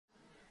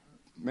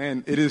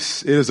Man, it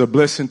is a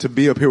blessing to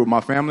be up here with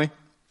my family.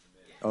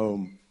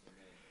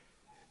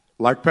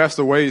 Like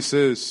Pastor Wade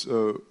says,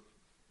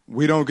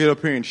 we don't get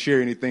up here and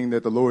share anything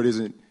that the Lord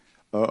isn't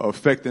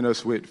affecting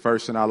us with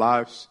first in our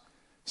lives.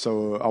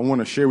 So I want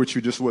to share with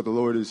you just what the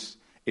Lord is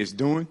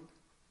doing,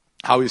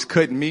 how He's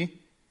cutting me,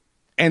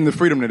 and the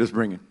freedom that it's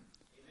bringing.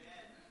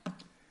 All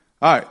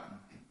right.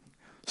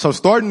 So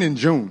starting in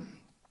June,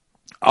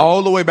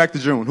 all the way back to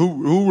June,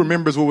 who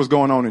remembers what was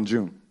going on in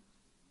June?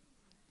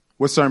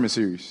 What sermon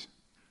series?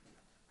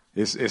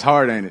 It's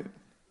hard, ain't it?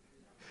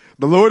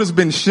 The Lord has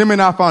been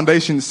shimming our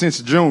foundation since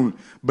June,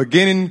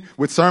 beginning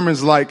with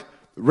sermons like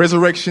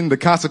Resurrection, the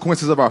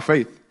Consequences of Our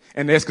Faith,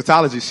 and the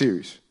Eschatology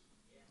series.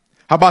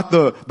 How about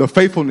the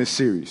Faithfulness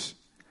series?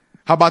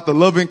 How about the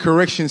Love and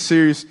Correction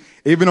series,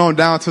 even on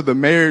down to the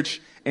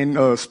Marriage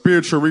and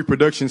Spiritual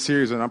Reproduction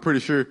series? And I'm pretty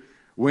sure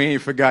we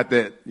ain't forgot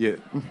that yet.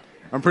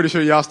 I'm pretty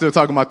sure y'all still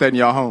talking about that in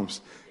y'all homes.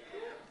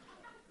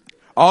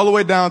 All the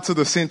way down to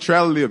the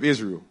centrality of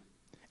Israel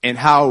and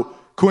how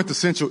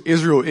quintessential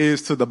Israel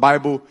is to the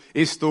Bible,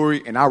 its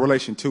story, and our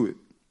relation to it.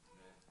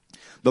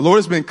 The Lord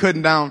has been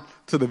cutting down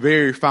to the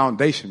very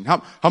foundation.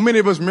 How many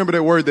of us remember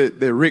that word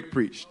that Rick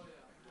preached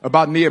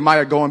about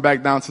Nehemiah going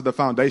back down to the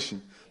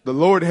foundation? The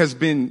Lord has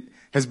been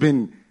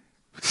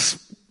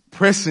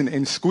pressing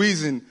and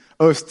squeezing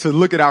us to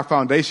look at our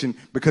foundation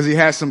because He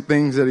has some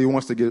things that He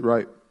wants to get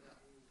right.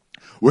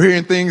 We're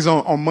hearing things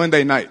on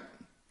Monday night.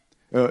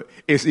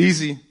 It's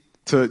easy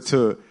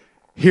to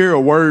hear a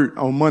word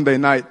on Monday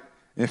night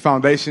and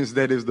foundations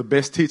that is the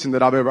best teaching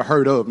that I've ever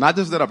heard of. Not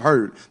just that I've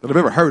heard, that I've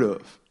ever heard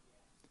of.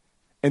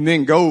 And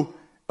then go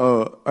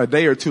a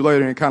day or two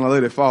later and kind of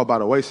let it fall by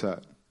the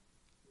wayside.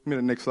 Give me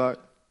the next slide.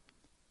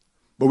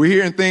 But we're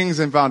hearing things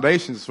in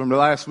foundations from the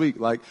last week,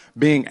 like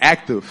being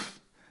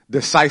active,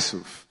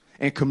 decisive,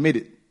 and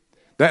committed.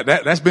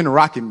 That's been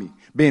rocking me.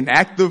 Being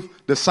active,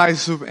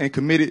 decisive, and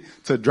committed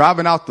to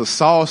driving out the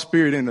Saul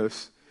spirit in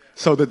us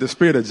so that the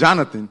spirit of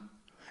Jonathan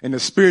and the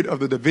spirit of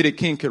the Davidic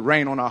king could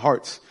reign on our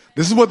hearts.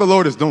 This is what the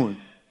Lord is doing.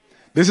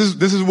 This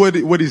is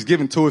what He's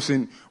given to us,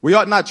 and we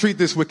ought not treat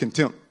this with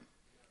contempt.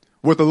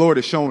 What the Lord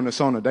is showing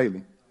us on a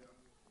daily.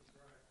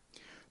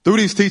 Through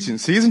these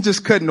teachings, He isn't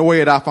just cutting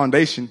away at our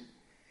foundation.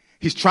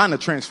 He's trying to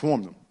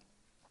transform them.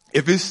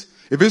 If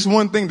it's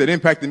one thing that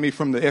impacted me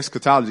from the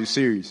eschatology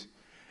series,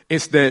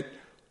 it's that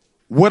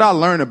what I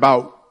learned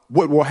about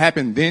what will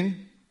happen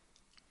then,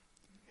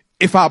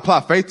 if I apply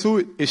faith to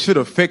it, it should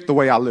affect the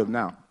way I live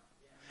now.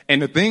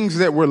 And the things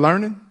that we're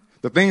learning,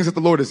 the things that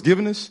the Lord has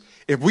given us,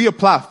 if we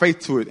apply faith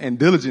to it and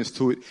diligence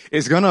to it,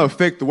 it's going to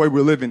affect the way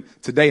we're living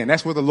today. And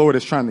that's what the Lord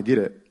is trying to get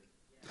at.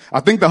 I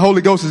think the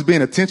Holy Ghost is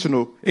being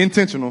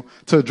intentional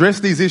to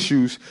address these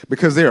issues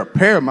because they are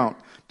paramount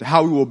to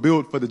how we will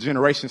build for the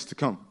generations to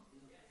come.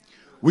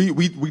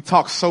 We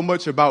talk so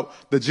much about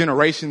the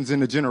generations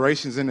and the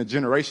generations and the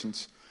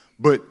generations,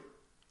 but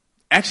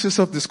ask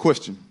yourself this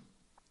question.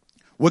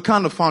 What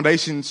kind of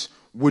foundations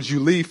would you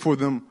leave for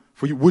them?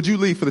 Would you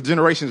leave for the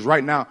generations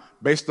right now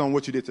based on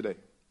what you did today?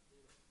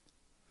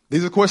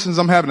 These are questions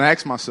I'm having to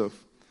ask myself.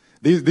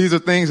 These are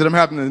things that I'm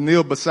having to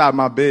kneel beside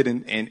my bed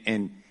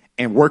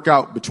and work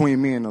out between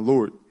me and the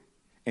Lord.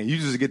 And you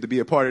just get to be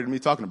a part of me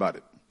talking about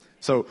it.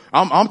 So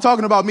I'm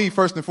talking about me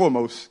first and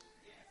foremost,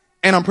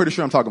 and I'm pretty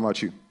sure I'm talking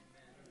about you.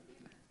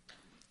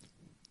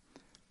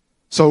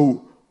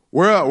 So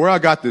where I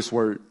got this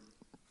word,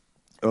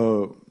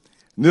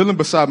 kneeling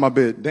beside my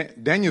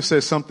bed, Daniel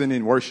said something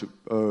in worship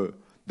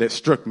that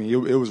struck me.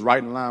 It was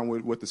right in line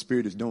with what the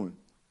Spirit is doing.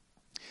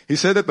 He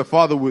said that the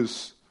Father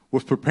was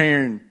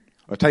preparing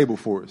a table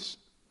for us.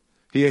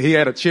 He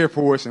had a chair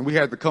for us, and we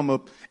had to come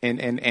up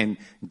and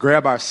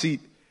grab our seat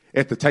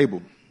at the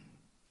table.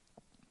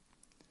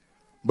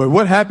 But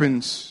what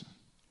happens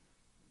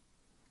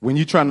when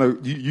you trying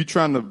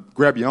to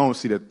grab your own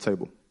seat at the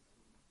table?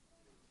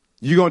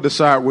 You're going to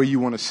decide where you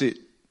want to sit.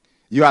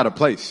 You're out of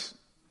place.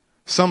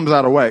 Something's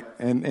out of whack.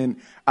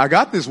 And I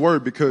got this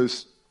word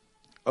because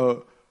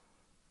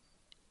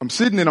I'm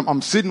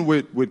sitting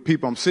with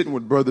people, I'm sitting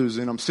with brothers,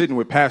 and I'm sitting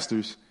with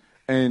pastors,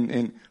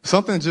 and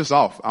something's just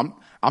off.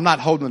 I'm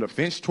not holding an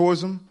offense towards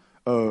them.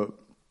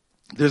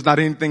 There's not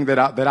anything that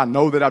I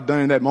know that I've done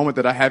in that moment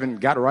that I haven't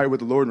got right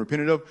with the Lord and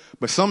repented of,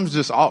 but something's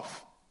just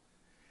off.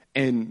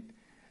 And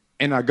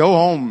I go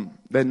home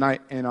that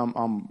night and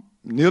I'm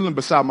kneeling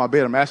beside my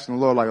bed. I'm asking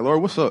the Lord, like,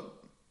 Lord, what's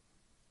up?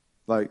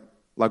 Like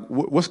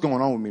what's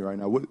going on with me right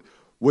now?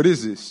 What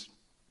is this?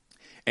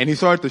 And He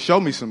started to show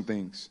me some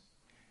things.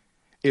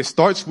 It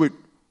starts with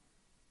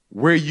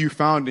where you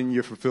found in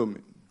your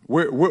fulfillment.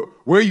 Where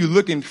are you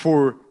looking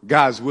for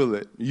God's will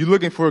at? You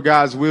looking for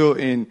God's will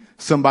in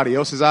somebody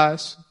else's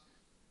eyes?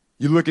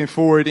 You're looking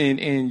for it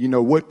in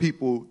what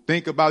people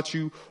think about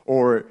you,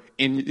 or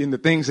in the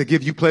things that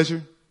give you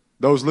pleasure.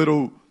 Those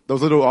little,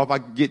 oh, if I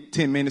could get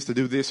 10 minutes to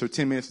do this or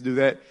 10 minutes to do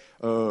that,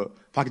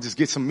 if I could just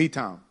get some me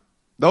time.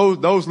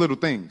 Those little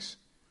things.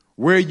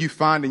 Where are you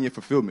finding your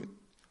fulfillment?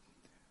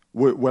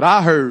 What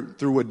I heard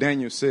through what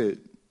Daniel said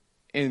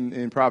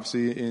in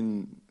prophecy,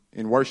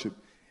 in worship,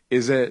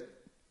 is that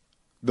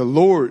the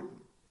Lord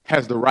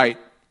has the right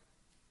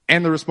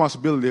and the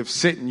responsibility of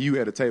setting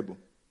you at a table.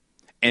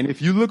 And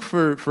if you look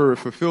for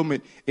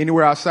fulfillment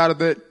anywhere outside of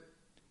that,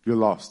 you're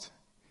lost.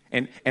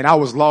 And I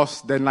was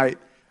lost that night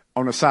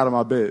on the side of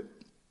my bed.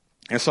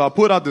 And so I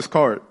pulled out this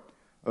card,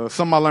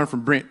 something I learned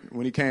from Brent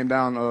when he came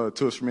down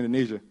to us from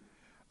Indonesia.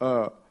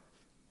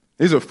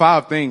 These are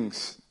 5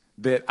 things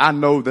that I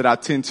know that I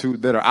tend to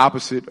that are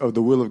opposite of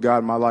the will of God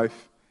in my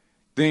life.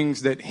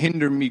 Things that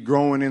hinder me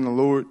growing in the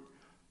Lord.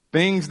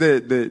 Things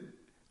that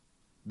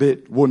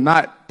will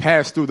not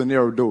pass through the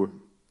narrow door.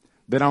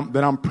 That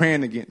I'm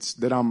praying against.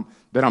 That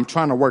I'm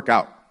trying to work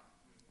out.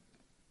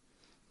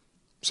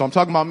 So I'm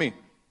talking about me.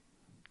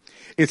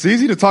 It's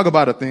easy to talk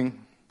about a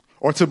thing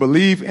or to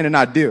believe in an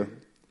idea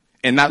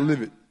and not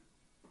live it.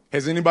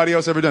 Has anybody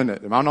else ever done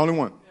that? Am I the only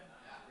one?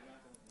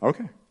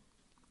 Okay.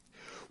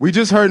 We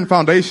just heard in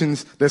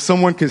Foundations that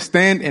someone can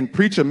stand and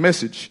preach a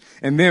message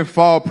and then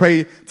fall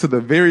prey to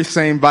the very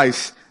same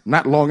vice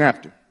not long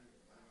after.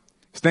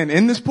 Stand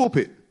in this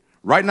pulpit,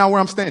 right now where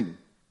I'm standing,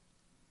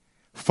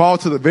 fall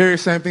to the very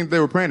same thing they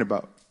were praying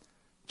about.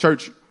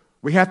 Church,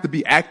 we have to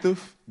be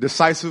active,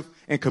 decisive,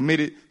 and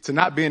committed to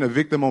not being a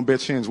victim on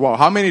Beth Shin's wall.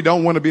 How many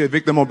don't want to be a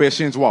victim on Beth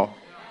Shin's wall?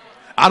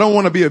 I don't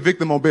want to be a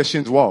victim on Beth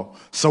Shin's wall.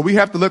 So we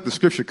have to let the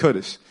scripture cut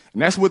us.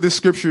 And that's what this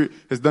scripture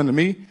has done to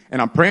me, and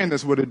I'm praying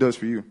that's what it does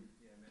for you.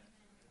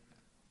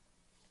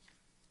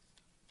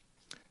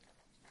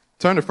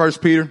 Turn to 1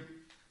 Peter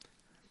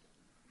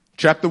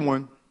chapter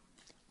 1,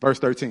 verse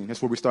 13.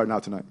 That's where we're starting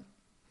out tonight.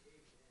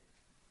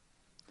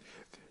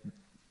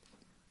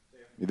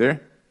 You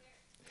there?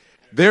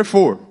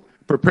 Therefore,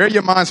 prepare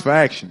your minds for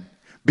action.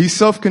 Be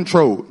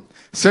self-controlled.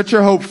 Set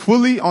your hope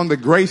fully on the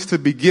grace to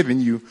be given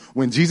you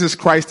when Jesus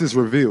Christ is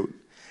revealed.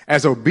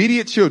 As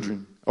obedient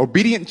children,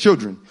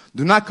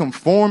 do not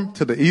conform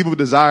to the evil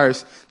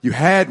desires you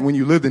had when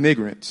you lived in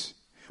ignorance.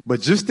 But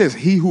just as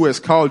he who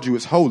has called you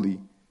is holy,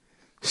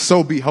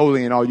 so be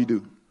holy in all you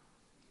do.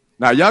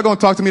 Now, y'all gonna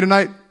talk to me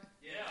tonight?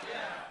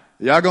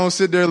 Yeah. Y'all gonna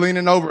sit there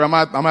leaning over? I'm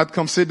gonna have to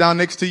come sit down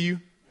next to you.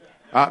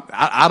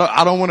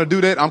 I don't want to do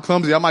that. I'm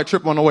clumsy. I might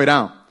trip on the way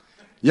down.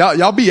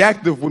 Y'all be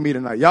active with me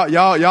tonight.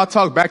 Y'all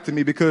talk back to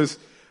me because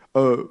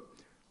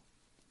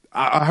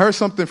I heard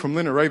something from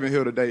Linton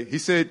Ravenhill today. He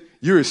said,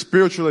 you're as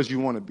spiritual as you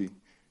want to be.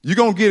 You're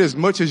going to get as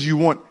much as you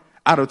want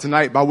out of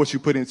tonight by what you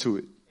put into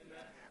it.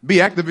 Be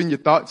active in your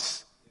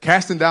thoughts,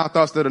 casting down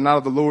thoughts that are not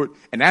of the Lord,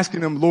 and asking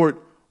them, Lord,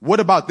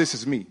 what about this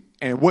is me?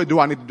 And what do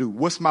I need to do?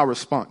 What's my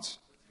response?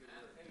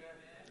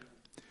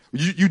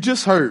 You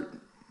just heard.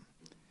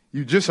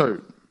 You just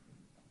heard.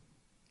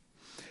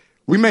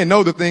 We may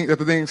know that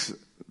the things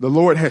the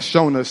Lord has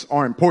shown us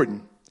are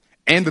important.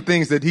 And the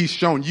things that he's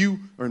shown you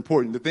are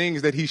important. The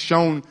things that he's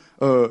shown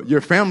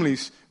your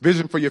families,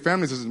 vision for your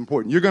families is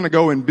important. You're going to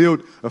go and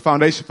build a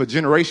foundation for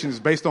generations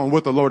based on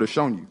what the Lord has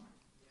shown you.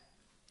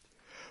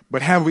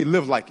 But have we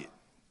lived like it?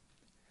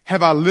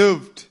 Have I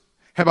lived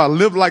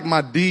like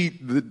my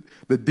deed,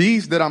 the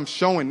deeds that I'm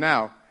showing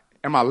now?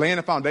 Am I laying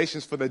the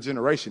foundations for that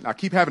generation? I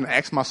keep having to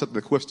ask myself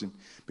the question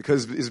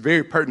because it's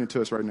very pertinent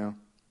to us right now.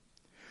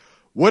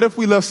 What if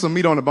we left some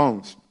meat on the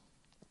bones?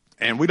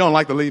 And we don't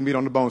like to leave meat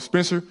on the bones.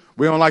 Spencer,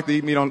 we don't like to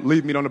leave meat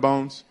on the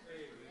bones.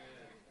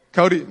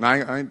 Cody, no,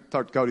 I ain't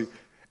talked to Cody.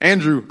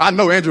 Andrew, I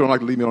know Andrew don't like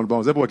to leave meat on the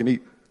bones. That boy can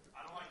eat.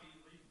 I don't like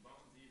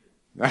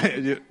to eat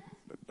bones either.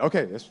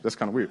 Okay, that's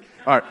kind of weird.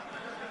 All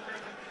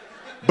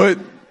right.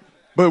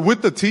 But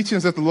with the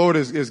teachings that the Lord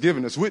has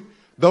given us, with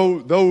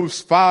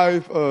those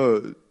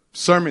 5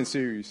 sermon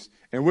series,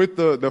 and with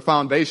the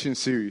foundation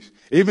series,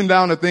 even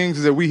down to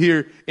things that we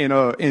hear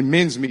in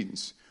men's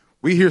meetings,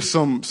 we hear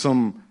some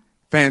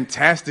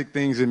fantastic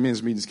things in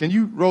men's meetings. Can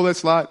you roll that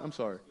slide? I'm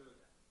sorry.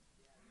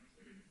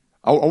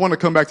 I want to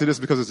come back to this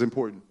because it's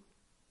important.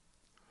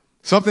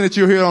 Something that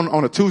you'll hear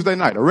on a Tuesday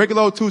night, a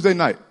regular old Tuesday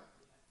night.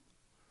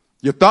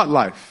 Your thought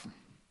life.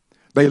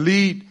 They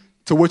lead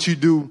to what you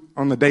do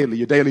on the daily,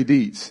 your daily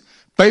deeds.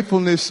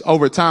 Faithfulness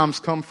over time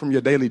comes from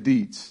your daily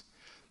deeds.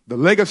 The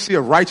legacy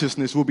of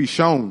righteousness will be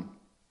shown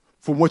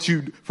from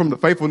the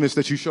faithfulness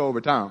that you show over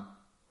time.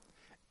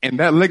 And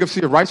that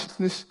legacy of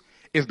righteousness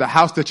is the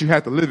house that you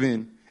have to live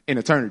in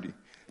eternity.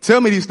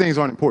 Tell me these things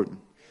aren't important.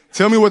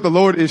 Tell me what the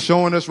Lord is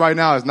showing us right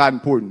now is not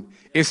important.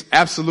 It's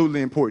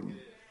absolutely important.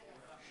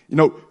 You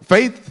know,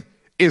 faith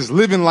is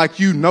living like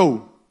you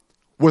know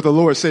what the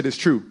Lord said is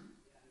true.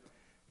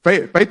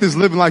 Faith is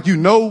living like you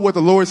know what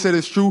the Lord said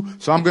is true,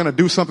 so I'm going to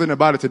do something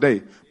about it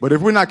today. But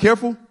if we're not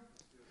careful,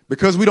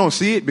 because we don't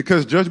see it,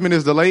 because judgment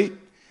is delayed,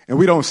 and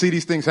we don't see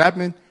these things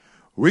happening,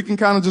 we can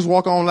kind of just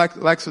walk on like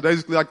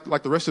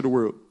the rest of the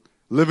world,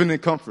 living in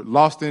comfort,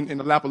 lost in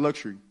the lap of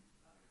luxury.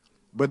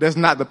 But that's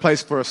not the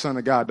place for a son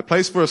of God. The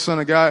place for a son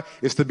of God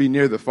is to be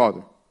near the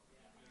Father.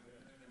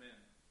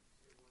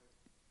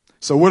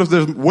 So what if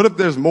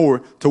there's more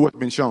to what's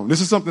been shown?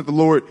 This is something the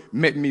Lord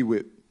met me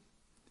with.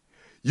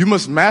 You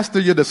must master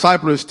your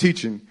disciples'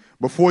 teaching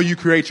before you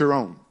create your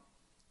own.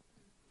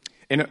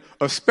 And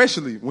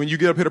especially when you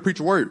get up here to preach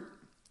a word.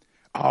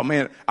 Oh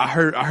man, I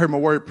heard my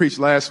word preached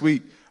last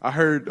week. I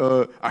heard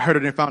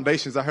it in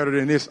Foundations. I heard it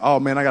in this. Oh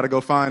man, I got to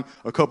go find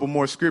a couple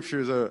more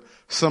scriptures or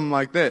something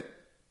like that.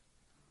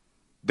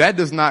 that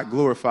does not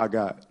glorify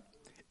God.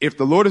 If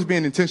the Lord is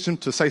being intentional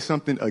to say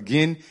something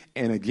again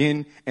and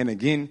again and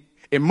again,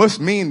 it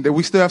must mean that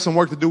we still have some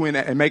work to do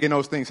in making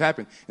those things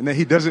happen, and that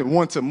he doesn't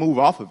want to move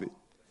off of it.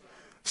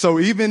 So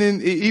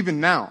even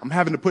now, I'm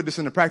having to put this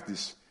into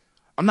practice.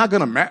 I'm not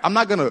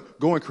gonna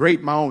go and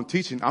create my own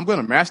teaching. I'm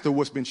gonna master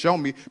what's been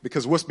shown me,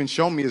 because what's been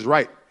shown me is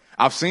right.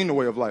 I've seen the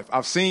way of life.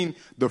 I've seen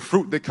the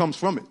fruit that comes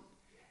from it,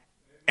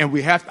 and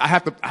I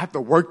have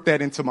to work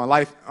that into my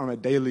life on a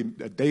daily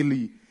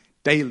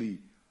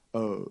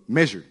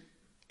measure,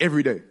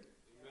 every day.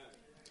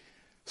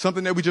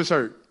 Something that we just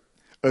heard,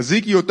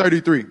 Ezekiel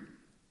 33.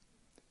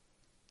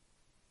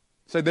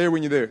 Say there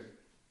when you're there.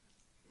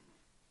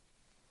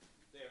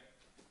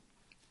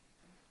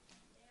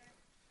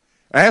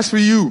 As for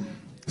you,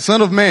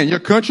 son of man,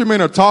 your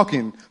countrymen are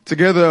talking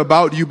together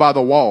about you by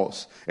the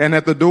walls and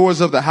at the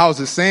doors of the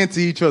houses, saying to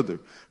each other,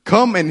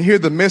 come and hear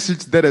the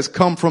message that has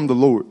come from the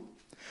Lord.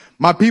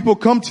 My people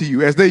come to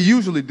you as they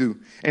usually do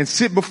and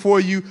sit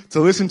before you to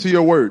listen to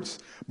your words,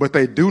 but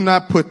they do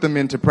not put them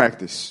into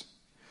practice.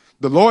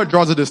 The Lord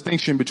draws a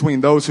distinction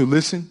between those who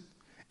listen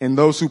and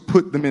those who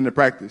put them into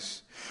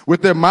practice.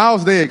 With their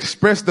mouths they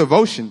express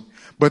devotion,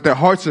 but their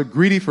hearts are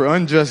greedy for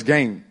unjust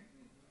gain.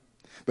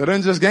 That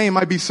unjust gain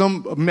might be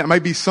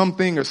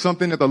something or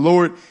something that the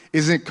Lord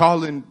isn't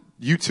calling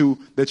you to,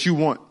 that you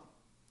want.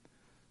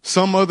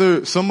 Some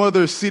other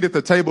seat at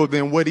the table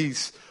than what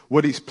he's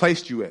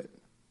placed you at.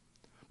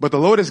 But the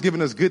Lord has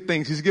given us good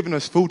things. He's given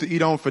us food to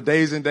eat on for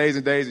days and days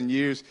and days and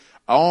years,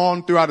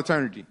 on throughout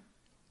eternity.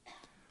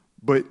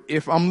 But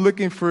if I'm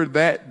looking for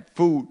that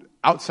food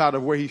outside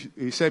of where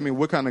he said me,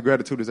 what kind of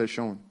gratitude is that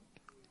showing?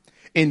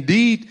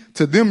 Indeed,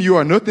 to them you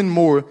are nothing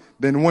more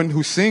than one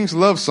who sings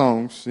love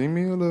songs, sing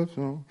me a love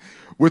song,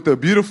 with a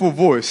beautiful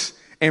voice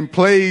and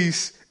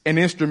plays an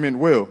instrument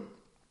well.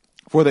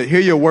 For they hear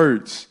your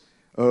words,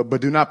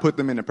 but do not put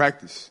them into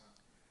practice.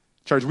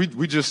 Church,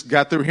 we just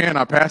got through hearing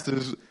our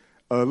pastors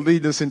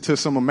lead us into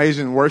some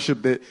amazing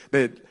worship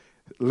that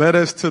led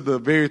us to the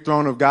very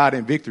throne of God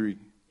in victory.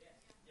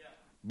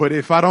 But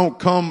if I don't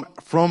come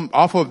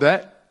off of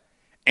that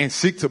and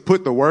seek to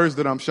put the words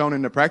that I'm shown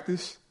into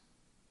practice,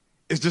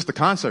 it's just a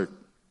concert.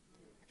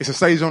 It's a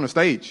stage on the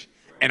stage.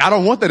 And I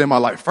don't want that in my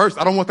life first.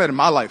 I don't want that in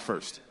my life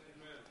first.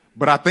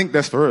 But I think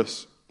that's for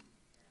us.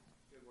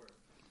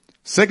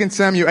 2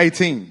 Samuel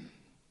 18.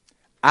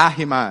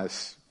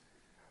 Ahimaaz.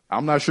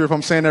 I'm not sure if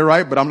I'm saying that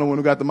right, but I'm the one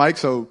who got the mic,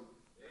 so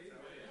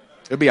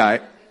it'll be all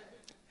right.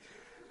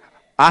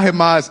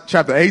 Ahimaaz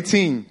chapter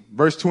 18,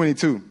 verse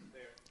 22.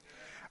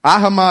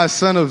 Ahimaaz,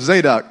 son of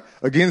Zadok,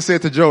 again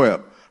said to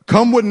Joab,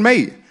 come what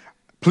may,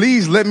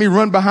 please let me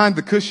run behind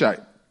the Cushite.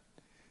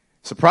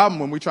 It's a problem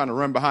when we're trying to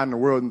run behind the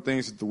world and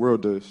things that the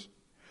world does.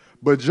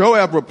 But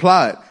Joab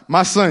replied,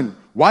 my son,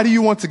 why do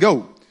you want to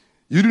go?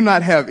 You do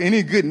not have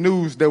any good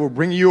news that will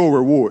bring you a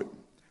reward.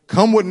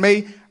 Come what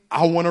may,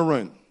 I want to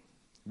run.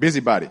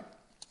 Busybody.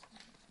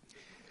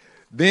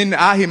 Then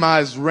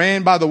Ahimaaz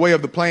ran by the way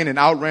of the plain and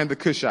outran the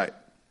Cushite.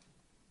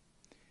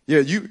 Yeah,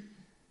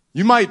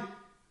 you might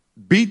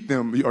beat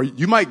them, or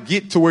you might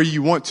get to where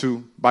you want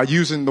to by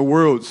using the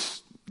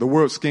world's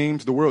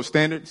schemes, the world's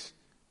standards.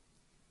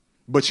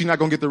 But you're not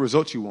going to get the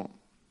results you want.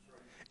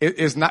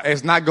 It's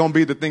not going to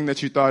be the thing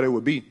that you thought it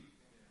would be.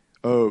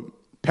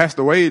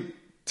 Pastor Wade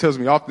tells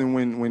me often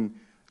when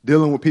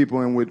dealing with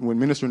people and when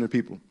ministering to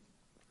people,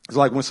 it's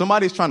like when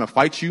somebody's trying to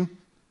fight you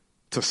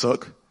to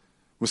suck,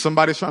 when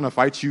somebody's trying to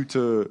fight you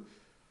to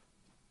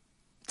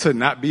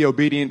not be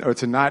obedient or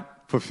to not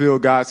fulfill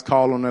God's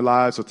call on their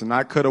lives or to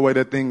not cut away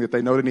that thing that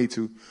they know they need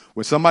to,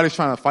 when somebody's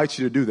trying to fight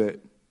you to do that,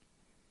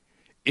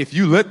 if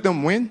you let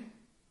them win,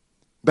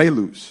 they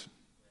lose.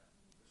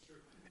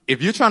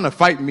 If you're trying to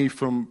fight me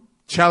from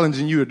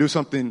challenging you to do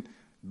something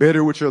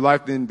better with your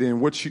life than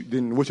what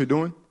you're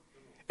doing,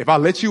 if I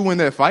let you win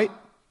that fight,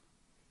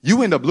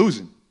 you end up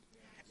losing.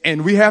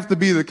 And we have to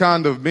be the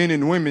kind of men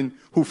and women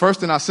who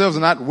first in ourselves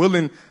are not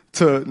willing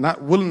to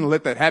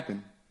let that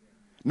happen.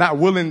 Not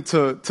willing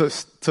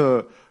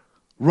to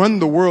run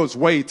the world's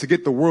way to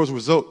get the world's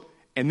result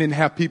and then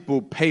have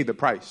people pay the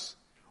price.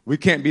 We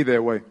can't be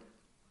that way.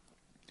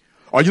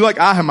 Are you like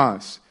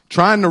Ahimaaz,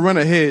 trying to run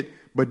ahead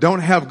but don't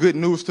have good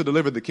news to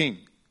deliver the king?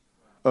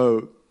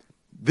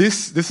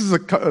 This is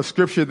a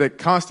scripture that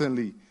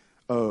constantly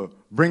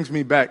brings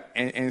me back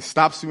and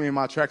stops me in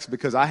my tracks,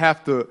 because I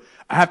have to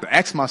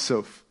ask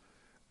myself,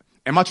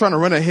 am I trying to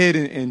run ahead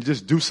and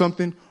just do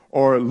something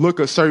or look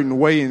a certain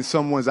way in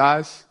someone's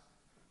eyes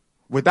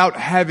without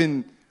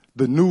having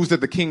the news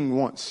that the king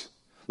wants?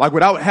 Like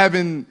without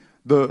having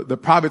the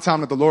private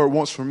time that the Lord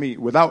wants from me,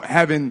 without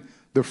having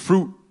the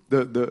fruit,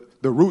 the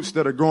roots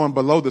that are growing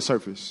below the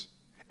surface.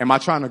 Am I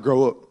trying to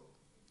grow up?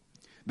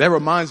 That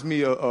reminds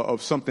me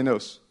of something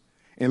else.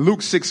 In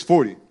Luke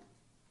 6:40,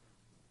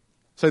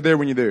 say there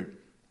when you're there.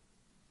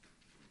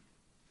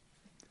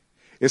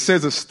 It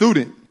says a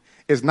student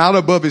is not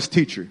above his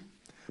teacher,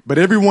 but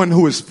everyone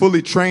who is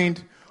fully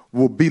trained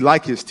will be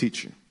like his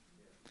teacher.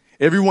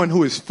 Everyone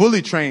who is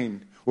fully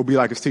trained will be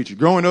like his teacher.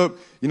 Growing up,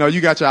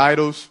 you got your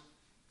idols.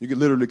 You could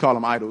literally call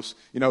them idols.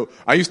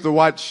 I used to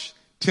watch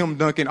Tim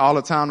Duncan all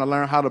the time to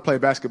learn how to play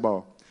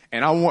basketball.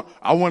 And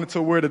I wanted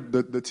to wear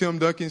the Tim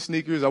Duncan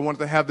sneakers. I wanted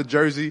to have the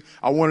jersey.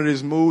 I wanted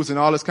his moves and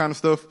all this kind of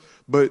stuff.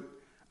 But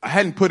I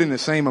hadn't put in the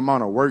same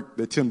amount of work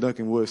that Tim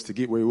Duncan was to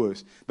get where he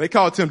was. They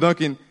called Tim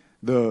Duncan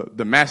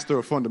the master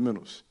of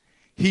fundamentals.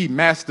 He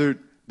mastered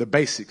the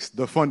basics,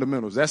 the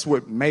fundamentals. That's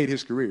what made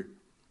his career.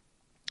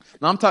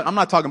 Now, I'm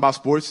not talking about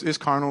sports. It's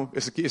carnal.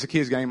 It's a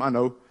kid's game, I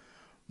know.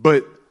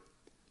 But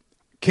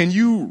can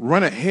you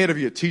run ahead of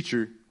your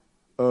teacher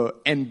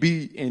and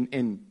be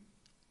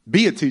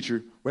a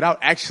teacher without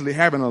actually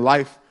having a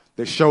life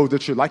that shows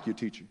that you're like your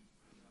teacher?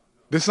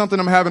 This is something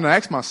I'm having to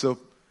ask myself,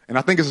 and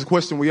I think it's a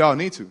question we all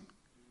need to.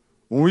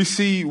 When we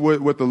see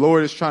what the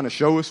Lord is trying to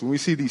show us, when we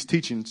see these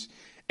teachings,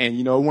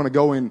 and, want to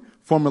go and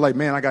formulate,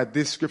 man, I got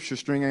this scripture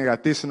string, and I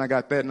got this, and I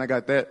got that, and I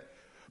got that,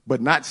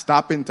 but not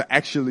stopping to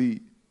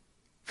actually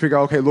figure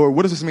out, okay, Lord,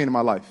 what does this mean in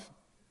my life?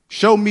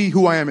 Show me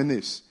who I am in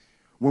this.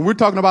 When we're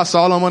talking about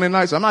Saul on Monday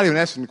nights, I'm not even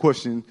asking the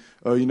question,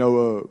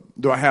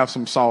 do I have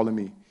some Saul in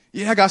me?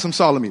 Yeah, I got some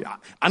Saul in me.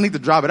 I need to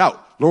drive it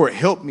out. Lord,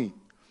 help me.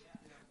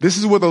 This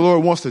is what the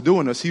Lord wants to do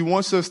in us. He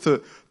wants us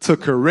to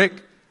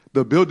correct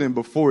the building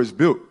before it's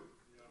built.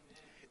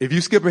 If you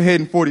skip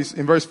ahead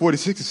in verse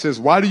 46, it says,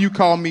 why do you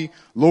call me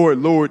Lord,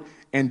 Lord,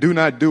 and do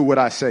not do what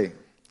I say?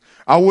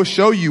 I will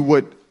show you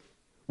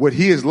what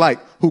he is like,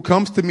 who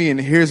comes to me and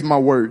hears my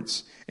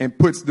words and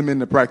puts them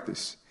into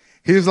practice.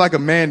 He is like a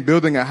man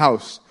building a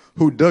house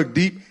who dug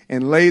deep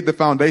and laid the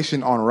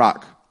foundation on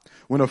rock.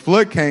 When a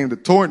flood came, the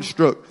torrent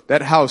struck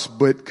that house,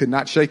 but could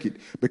not shake it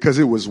because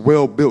it was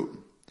well built.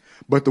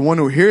 But the one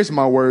who hears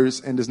my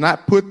words and does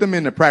not put them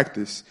into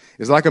practice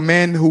is like a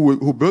man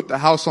who built the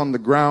house on the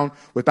ground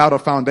without a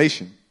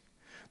foundation.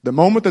 The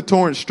moment the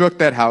torrent struck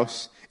that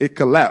house, it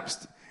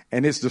collapsed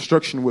and its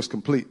destruction was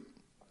complete.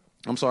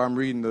 I'm sorry, I'm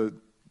reading the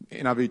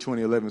NIV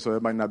 2011, so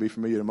it might not be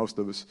familiar to most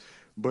of us.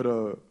 But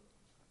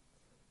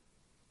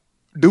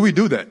do we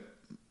do that?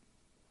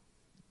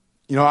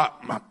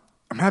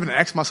 I'm having to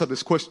ask myself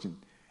this question.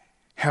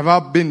 Have I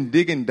been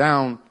digging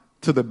down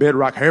to the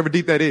bedrock, however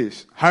deep that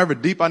is, however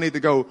deep I need to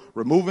go,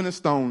 removing the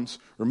stones,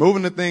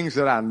 removing the things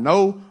that I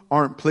know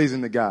aren't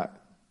pleasing to God?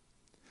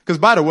 Because,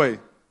 by the way,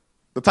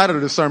 the title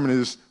of this sermon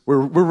is we're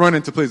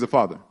running to please the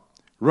Father.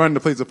 Running to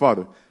please the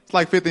Father. It's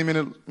like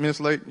 15 minutes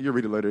late. You'll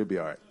read it later. It'll be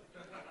all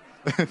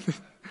right.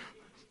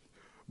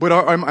 But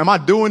am I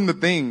doing the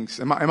things?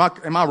 Am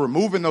I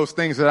removing those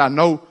things that I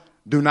know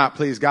do not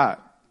please God?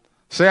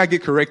 Say I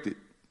get corrected,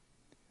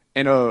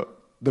 and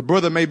the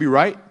brother may be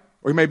right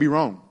or he may be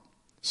wrong.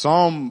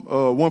 Psalm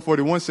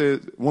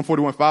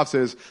 141:5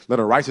 says, "Let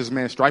a righteous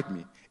man strike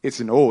me. It's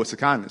an oil, it's a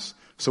kindness."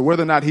 So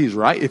whether or not he's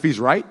right, if he's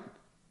right,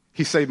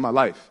 he saved my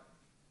life,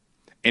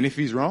 and if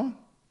he's wrong,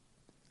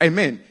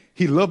 amen.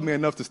 He loved me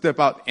enough to step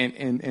out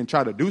and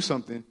try to do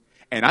something,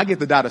 and I get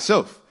to die to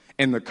self.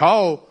 And the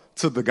call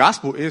to the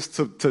gospel is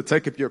to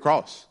take up your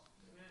cross.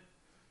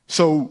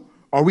 So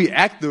are we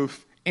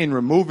active in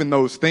removing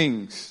those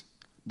things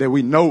that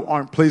we know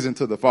aren't pleasing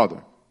to the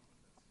Father?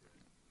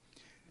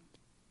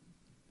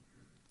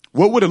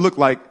 What would it look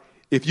like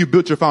if you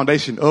built your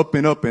foundation up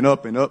and up and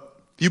up and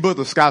up? If you built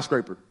a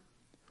skyscraper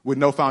with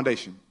no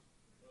foundation,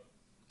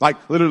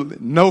 like literally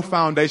no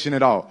foundation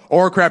at all,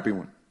 or a crappy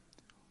one,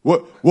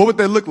 what would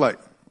that look like?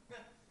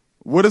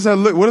 What is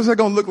that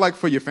going to look like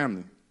for your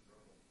family?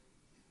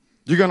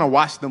 You're going to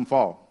watch them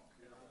fall,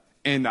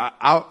 and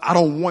I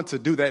don't want to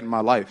do that in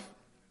my life.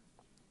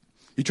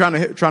 You're trying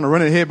to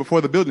run ahead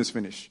before the building's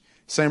finished.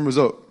 Same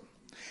result.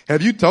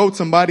 Have you told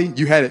somebody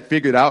you had it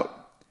figured out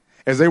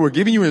as they were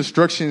giving you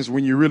instructions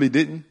when you really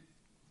didn't?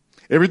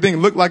 Everything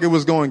looked like it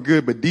was going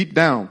good, but deep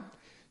down,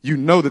 you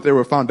know that there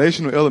were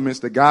foundational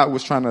elements that God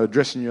was trying to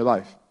address in your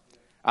life.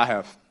 I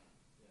have.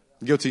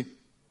 Guilty.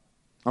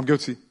 I'm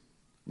guilty.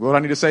 Lord, I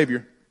need a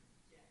Savior.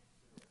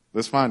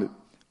 Let's find it.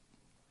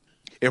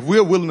 If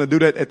we're willing to do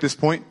that at this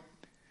point,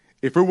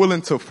 if we're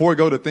willing to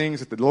forego the things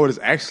that the Lord is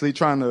actually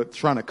trying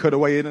to cut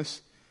away in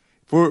us,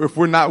 if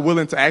we're not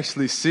willing to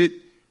actually sit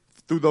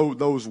through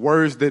those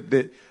words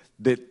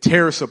that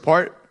tear us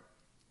apart,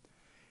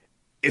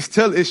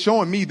 it's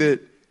showing me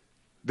that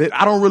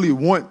I don't really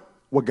want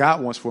what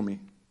God wants for me.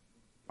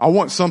 I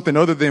want something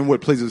other than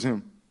what pleases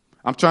Him.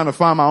 I'm trying to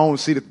find my own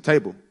seat at the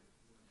table.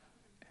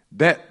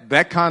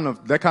 That kind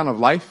of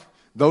life,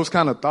 those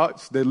kind of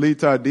thoughts that lead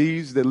to our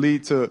deeds, that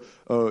lead to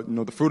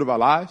the fruit of our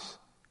lives,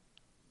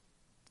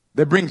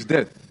 that brings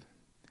death.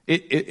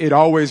 It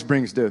always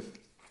brings death.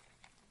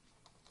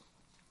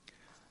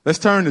 Let's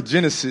turn to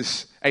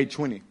Genesis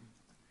 8:20.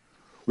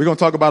 We're going to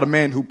talk about a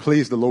man who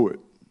pleased the Lord.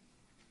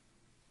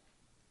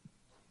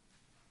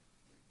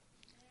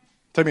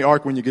 Tell me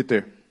ark when you get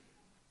there.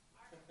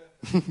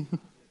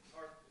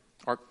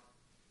 Ark.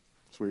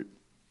 Sweet.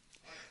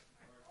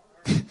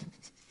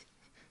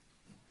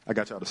 I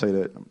got y'all to say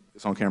that.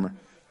 It's on camera.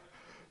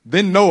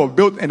 Then Noah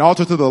built an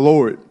altar to the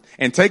Lord,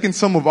 and taking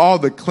some of all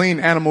the clean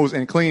animals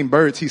and clean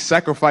birds, he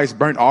sacrificed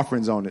burnt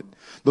offerings on it.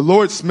 The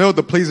Lord smelled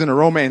the pleasing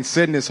aroma and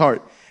said in his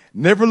heart,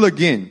 never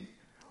again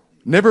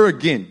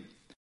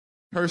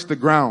curse the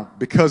ground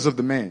because of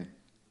the man.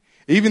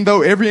 even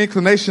though every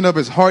inclination of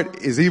his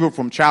heart is evil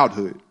from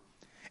childhood.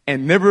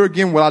 And never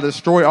again will I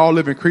destroy all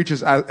living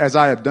creatures as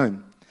I have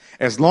done.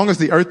 As long as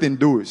the earth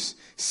endures,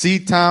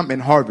 seed time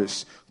and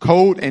harvest,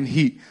 cold and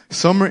heat,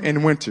 summer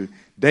and winter,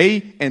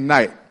 day and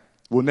night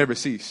will never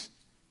cease.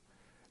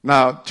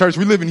 Now, church,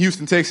 we live in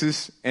Houston,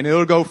 Texas, and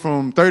it'll go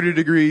from 30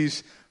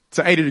 degrees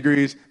to 80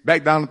 degrees,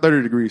 back down to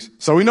 30 degrees.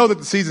 So we know that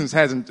the seasons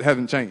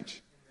haven't changed.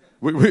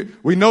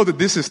 We know that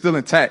this is still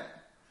intact.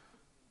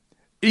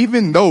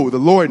 Even though the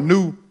Lord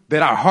knew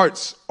that our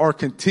hearts are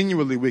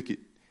continually wicked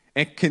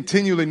and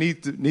continually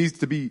needs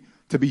to be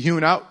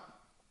hewn out,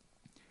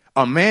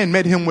 a man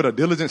met him with a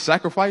diligent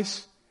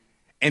sacrifice,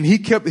 and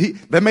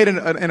they made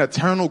an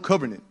eternal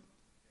covenant.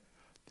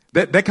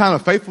 That kind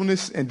of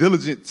faithfulness and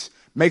diligence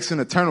makes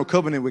an eternal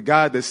covenant with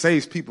God that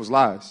saves people's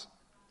lives.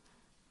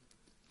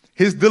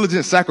 His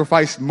diligent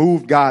sacrifice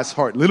moved God's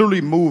heart, literally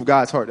moved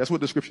God's heart. That's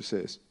what the scripture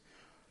says.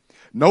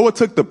 Noah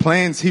took the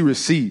plans he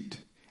received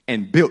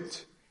and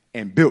built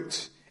and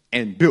built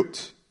and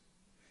built.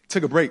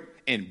 Took a break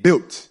and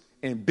built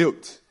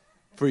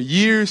for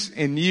years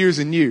and years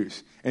and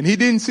years. And he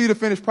didn't see the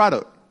finished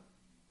product.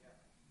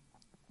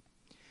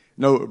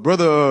 No,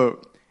 brother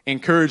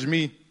encouraged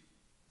me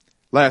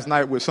last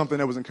night with something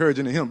that was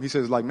encouraging to him. He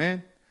says, like,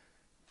 man,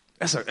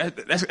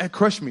 that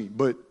crushed me,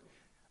 but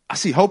I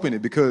see hope in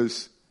it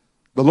because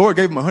the Lord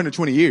gave him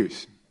 120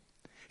 years.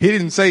 He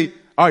didn't say,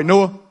 all right,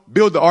 Noah,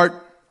 build the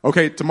ark.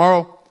 Okay,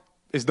 tomorrow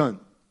it's done.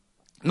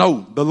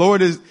 No, the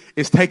Lord is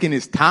taking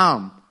his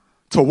time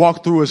to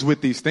walk through us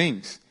with these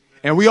things.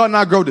 And we ought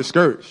not grow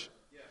discouraged.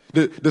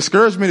 The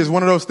discouragement is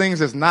one of those things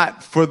that's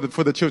not for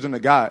the children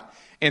of God.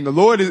 And the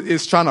Lord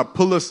is trying to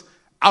pull us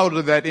out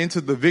of that into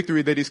the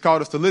victory that he's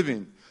called us to live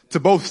in. To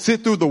both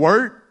sit through the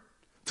word,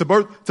 to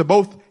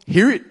both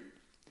hear it,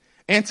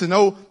 and to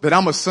know that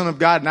I'm a son of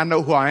God and I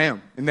know who I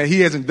am and that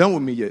he hasn't done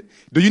with me yet.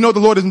 Do you know the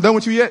Lord hasn't done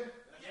with you yet?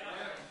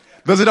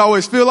 Does it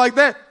always feel like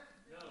that?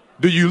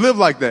 Do you live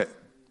like that?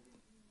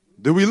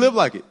 Do we live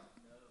like it?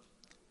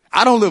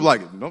 I don't live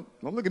like it. Don't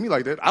look at me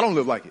like that. I don't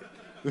live like it.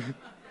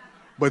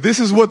 But this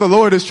is what the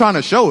Lord is trying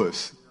to show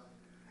us,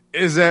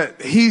 is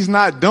that he's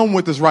not done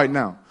with us right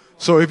now.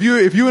 So if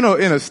you're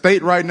in a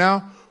state right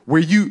now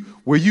where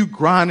you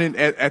grinding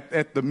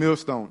at the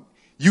millstone,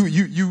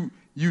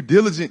 you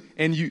diligent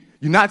and you're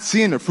not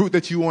seeing the fruit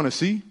that you want to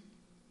see,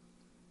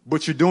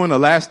 but you're doing the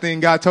last thing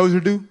God told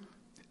you to do,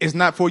 it's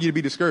not for you to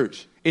be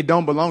discouraged. It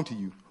don't belong to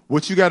you.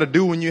 What you got to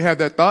do when you have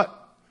that thought,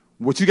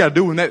 what you got to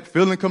do when that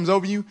feeling comes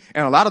over you,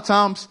 and a lot of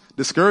times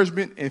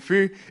discouragement and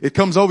fear, it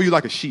comes over you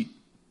like a sheet.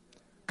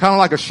 Kind of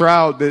like a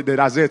shroud that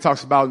Isaiah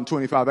talks about in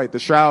 25:8, the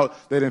shroud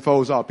that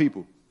enfolds all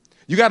people.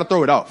 You got to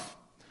throw it off.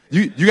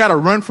 You got to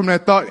run from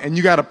that thought and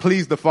you got to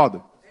please the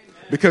Father.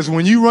 Because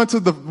when you run to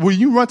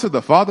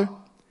the Father,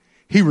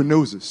 he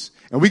renews us.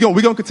 And we're going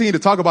to continue to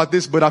talk about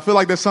this, but I feel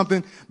like there's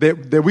something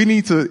that we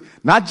need to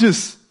not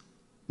just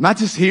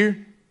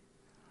hear,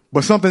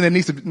 but something that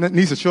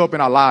needs to show up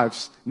in our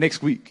lives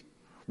next week.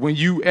 When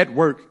you at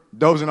work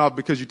dozing off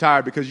because you're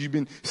tired, because you've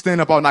been staying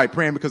up all night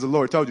praying because the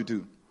Lord told you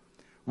to.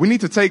 We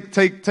need to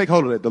take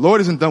hold of that. The Lord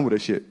isn't done with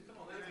us yet.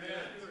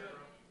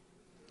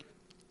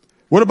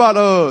 What about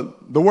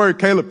the word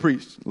Caleb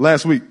preached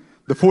last week,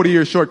 the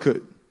 40-year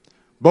shortcut?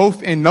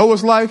 Both in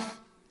Noah's life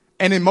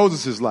and in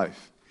Moses'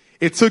 life.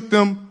 It took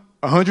them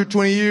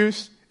 120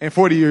 years and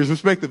 40 years,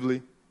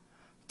 respectively,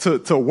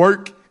 to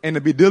work and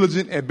to be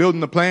diligent at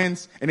building the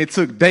plans. And it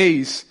took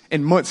days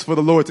and months for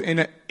the Lord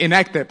to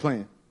enact that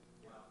plan.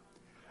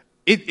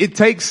 It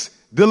takes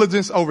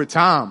diligence over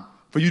time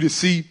for you to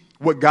see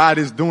what God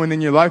is doing in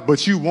your life,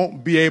 but you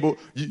won't be able,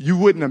 you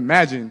wouldn't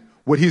imagine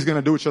what he's going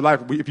to do with your life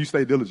if you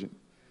stay diligent.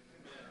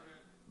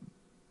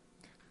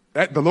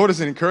 The Lord is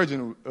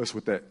encouraging us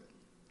with that.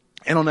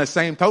 And on that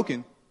same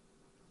token,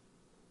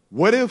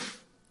 what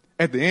if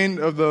at the end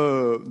of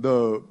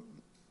the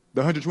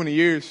 120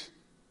 years,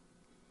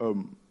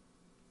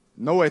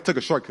 Noah took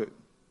a shortcut?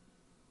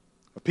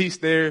 A piece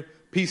there,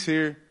 piece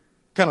here,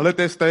 kind of let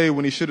that stay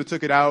when he should have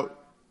took it out,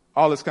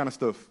 all this kind of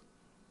stuff.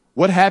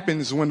 What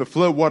happens when the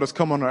flood waters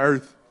come on the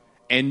earth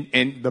and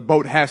the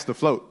boat has to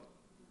float?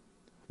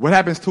 What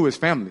happens to his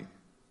family?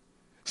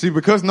 See,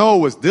 because Noah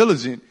was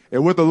diligent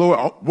at what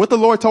the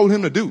Lord told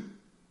him to do,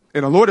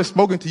 and the Lord has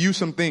spoken to you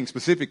some things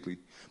specifically,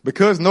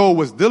 because Noah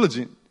was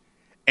diligent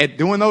at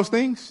doing those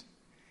things,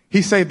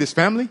 he saved his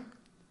family,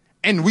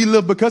 and we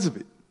live because of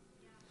it.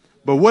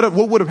 But what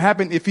would have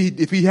happened if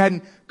he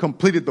hadn't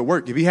completed the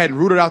work, if he hadn't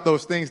rooted out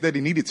those things that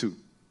he needed to?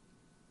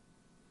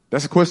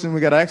 That's a question we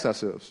got to ask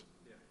ourselves.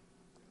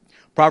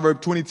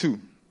 Proverbs 22,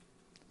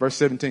 verse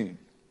 17.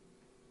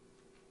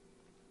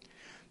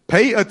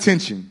 Pay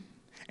attention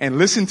and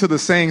listen to the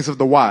sayings of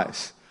the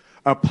wise.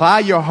 Apply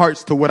your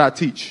hearts to what I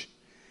teach.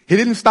 He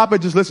didn't stop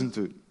at just listening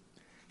to it.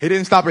 He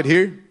didn't stop it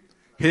here.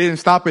 He didn't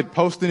stop at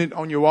posting it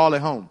on your wall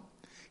at home.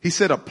 He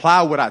said,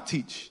 apply what I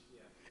teach.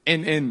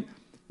 And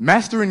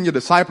mastering your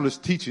disciples'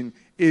 teaching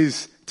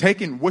is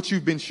taking what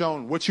you've been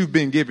shown, what you've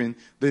been given,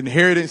 the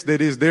inheritance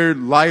that is their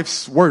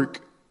life's work,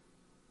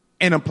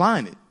 and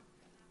applying it.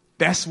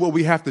 That's what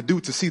we have to do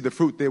to see the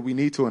fruit that we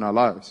need to in our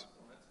lives.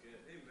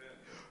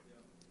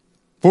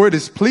 For it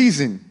is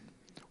pleasing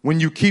when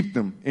you keep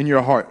them in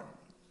your heart.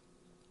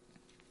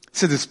 It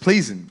says it's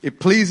pleasing. It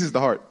pleases the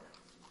heart.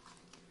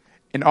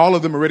 And all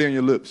of them are ready on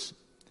your lips.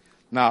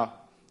 Now,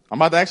 I'm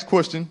about to ask a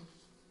question.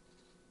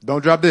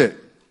 Don't drop dead.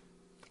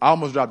 I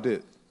almost dropped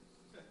dead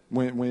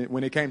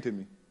when it came to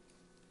me.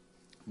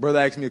 Brother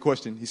asked me a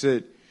question. He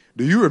said,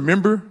 do you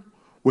remember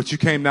what you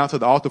came down to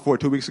the altar for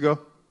 2 weeks ago?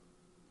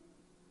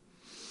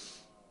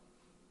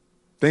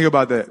 Think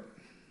about that.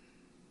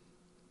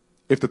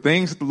 If the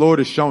things that the Lord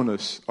has shown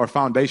us are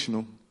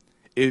foundational,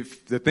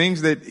 if the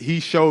things that he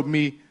showed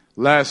me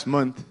last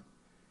month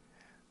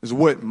is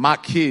what my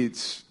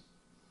kids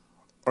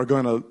are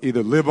going to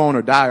either live on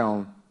or die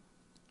on,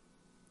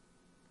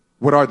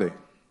 what are they?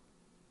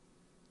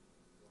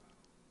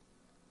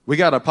 We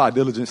got to apply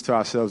diligence to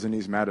ourselves in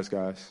these matters,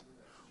 guys.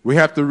 We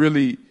have to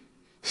really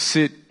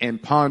sit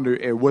and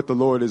ponder at what the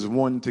Lord is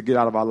wanting to get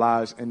out of our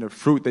lives and the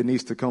fruit that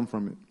needs to come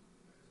from it.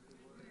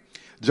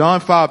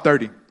 John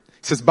 5:30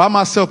 says, by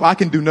myself I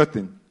can do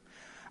nothing.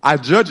 I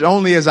judge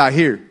only as I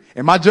hear,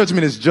 and my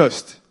judgment is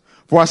just.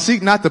 For I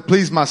seek not to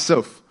please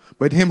myself,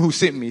 but him who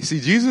sent me. See,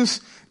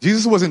 Jesus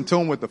was in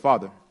tune with the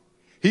Father.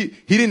 He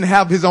didn't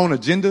have his own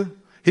agenda.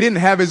 He didn't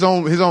have his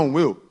own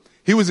will.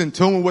 He was in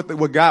tune with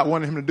what God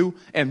wanted him to do,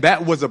 and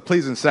that was a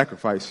pleasing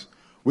sacrifice.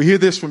 We hear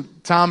this from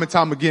time and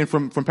time again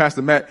from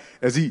Pastor Matt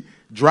as he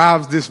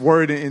drives this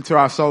word into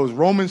our souls.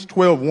 Romans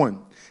 12:1.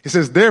 He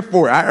says,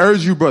 therefore, I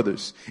urge you,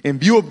 brothers, in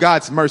view of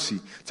God's mercy,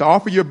 to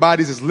offer your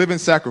bodies as living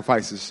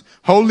sacrifices,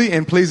 holy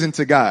and pleasing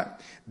to God.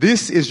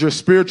 This is your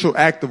spiritual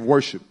act of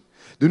worship.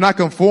 Do not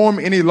conform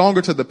any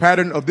longer to the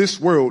pattern of this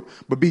world,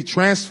 but be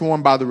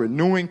transformed by the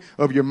renewing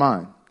of your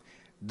mind.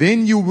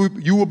 Then you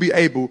will be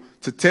able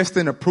to test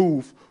and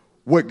approve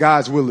what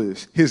God's will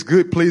is, his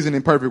good, pleasing,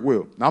 and perfect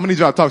will. Now, I'm going to need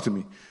y'all to talk to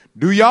me.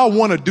 Do y'all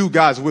want to do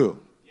God's will?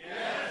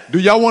 Yes. Do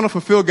y'all want to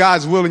fulfill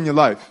God's will in your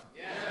life?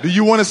 Yes. Do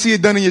you want to see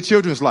it done in your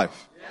children's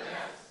life?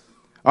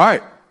 All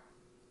right.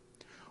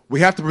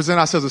 We have to present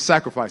ourselves as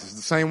sacrifices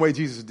the same way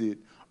Jesus did.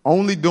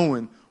 Only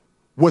doing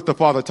what the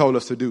Father told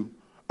us to do.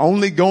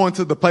 Only going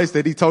to the place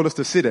that he told us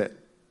to sit at.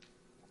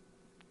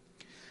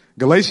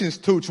 Galatians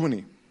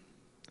 2:20.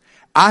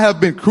 I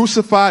have been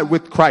crucified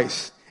with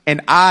Christ,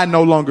 and I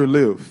no longer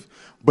live,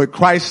 but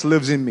Christ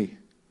lives in me.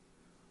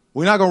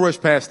 We're not going to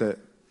rush past that.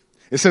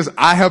 It says,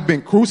 I have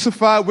been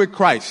crucified with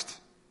Christ,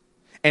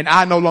 and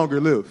I no longer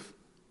live.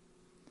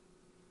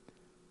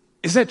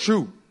 Is that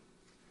true?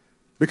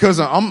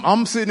 Because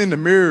I'm sitting in the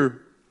mirror,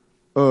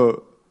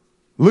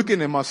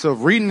 looking at myself,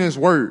 reading this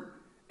word,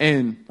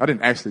 and I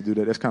didn't actually do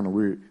that. That's kind of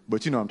weird,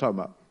 but you know what I'm talking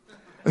about.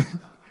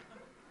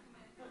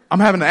 I'm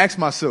having to ask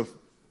myself,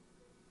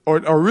 or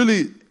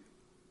really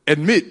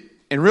admit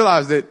and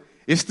realize that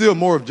it's still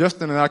more of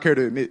Justin than I care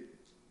to admit.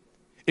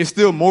 It's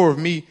still more of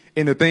me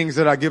in the things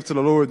that I give to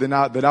the Lord than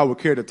that I would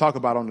care to talk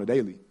about on the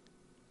daily.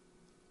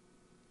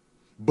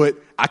 But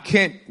I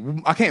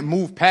can't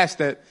move past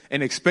that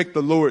and expect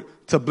the Lord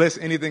to bless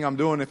anything I'm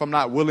doing if I'm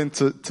not willing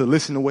to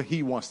listen to what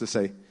he wants to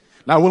say.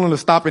 Not willing to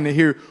stop in and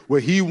hear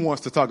what he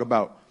wants to talk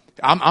about.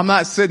 I'm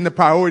not setting the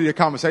priority of the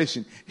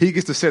conversation. He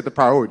gets to set the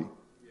priority.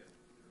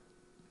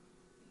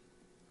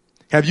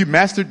 Have you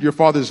mastered your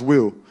Father's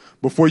will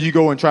before you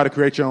go and try to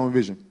create your own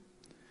vision?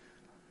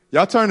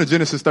 Y'all turn to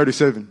Genesis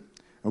 37.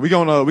 And we're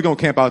gonna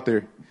camp out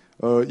there.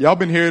 Y'all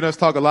been hearing us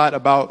talk a lot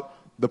about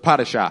the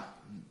parashah.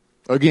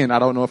 Again, I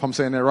don't know if I'm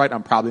saying that right.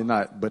 I'm probably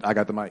not, but I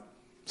got the mic.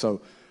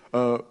 So,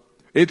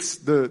 it's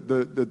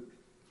the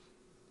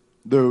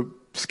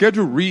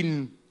scheduled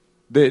reading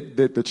that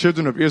the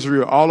children of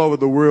Israel all over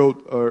the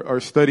world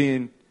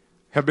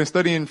have been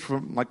studying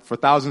for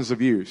thousands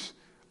of years,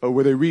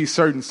 where they read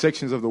certain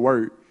sections of the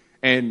word.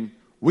 And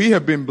we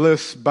have been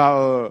blessed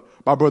by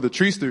Brother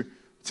Treaster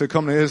to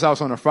come to his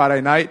house on a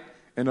Friday night,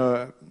 and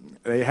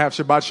they have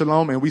Shabbat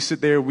Shalom, and we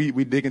sit there, we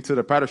dig into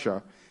the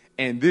parashah.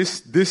 And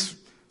this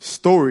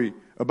story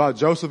about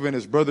Joseph and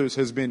his brothers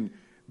has been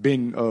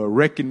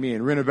wrecking me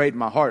and renovating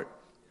my heart.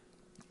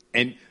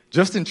 And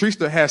Justin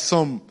Treaster has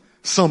some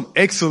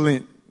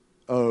excellent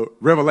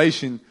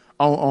revelation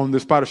on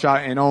this parashah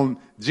and on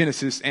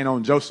Genesis and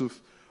on Joseph.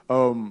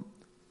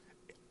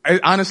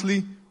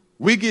 Honestly,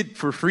 we get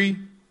for free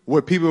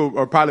what people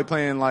are probably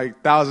paying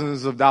like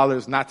thousands of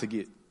dollars not to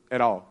get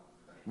at all.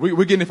 We're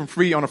getting it for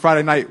free on a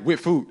Friday night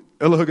with food.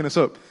 Ella hooking us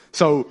up.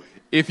 So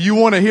if you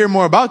want to hear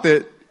more about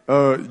that,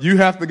 you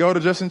have to go to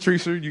Justin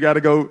Treaster. You got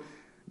to go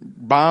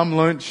buy him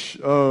lunch,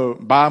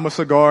 buy him a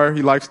cigar.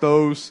 He likes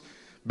those.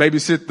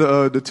 Babysit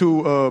the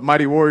two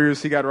mighty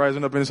warriors he got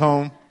rising up in his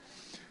home.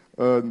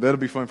 That'll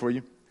be fun for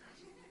you.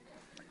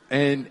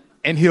 And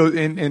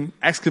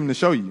ask him to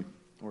show you.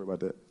 Don't worry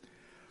about that.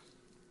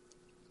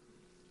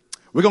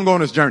 We're gonna go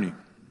on this journey.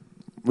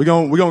 We're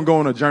gonna go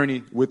on a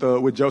journey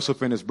with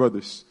Joseph and his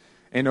brothers.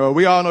 And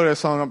we all know that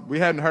song. We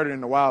hadn't heard it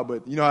in a while,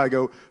 but you know how I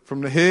go.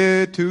 From the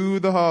head to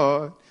the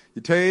heart,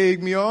 you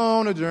take me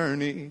on a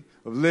journey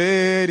of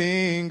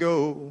letting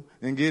go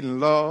and getting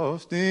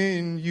lost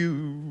in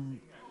you.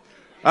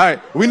 All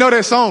right, we know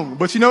that song,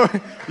 but you know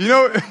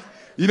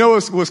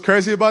what's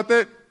crazy about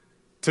that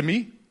to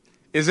me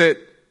is that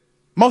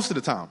most of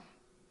the time,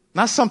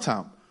 not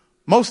sometime,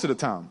 most of the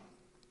time,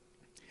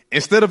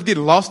 instead of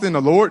getting lost in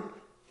the Lord,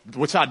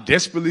 which I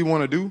desperately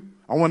want to do,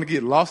 I want to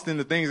get lost in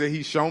the things that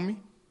he's shown me.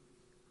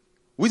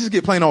 We just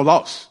get plain old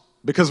lost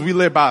because we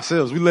live by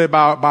ourselves. We live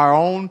by our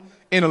own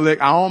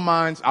intellect, our own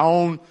minds, our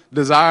own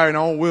desire and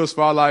our own wills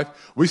for our life.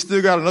 We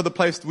still got another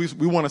place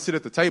we want to sit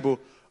at the table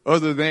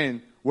other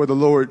than where the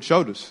Lord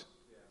showed us.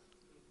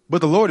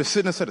 But the Lord is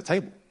sitting us at a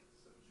table.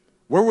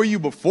 Where were you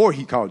before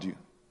he called you?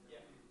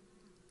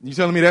 You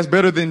telling me that's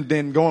better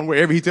than going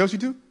wherever he tells you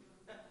to?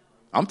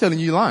 I'm telling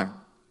you, you're lying.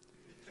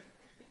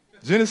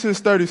 Genesis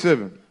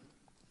 37.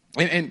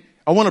 And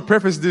I want to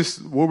preface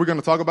this, what we're going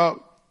to talk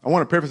about. I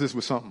want to preface this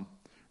with something.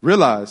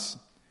 Realize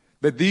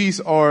that these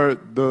are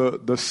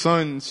the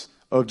sons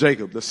of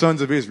Jacob, the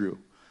sons of Israel.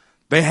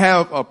 They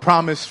have a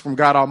promise from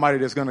God Almighty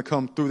that's going to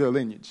come through their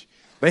lineage.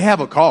 They have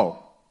a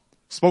call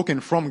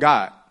spoken from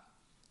God.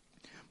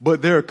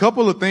 But there are a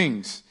couple of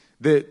things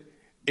that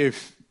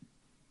if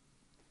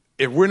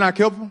we're not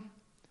careful,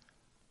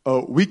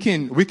 we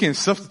can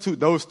substitute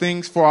those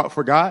things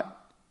for God,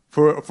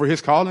 for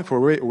his calling, for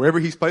wherever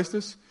he's placed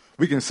us.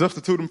 We can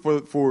substitute them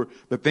for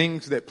the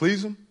things that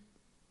please him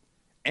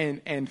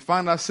and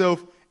find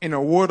ourselves in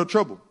a world of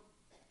trouble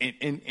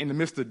in the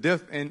midst of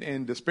death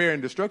and despair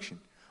and destruction.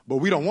 But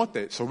we don't want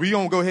that. So we're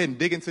going to go ahead and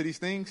dig into these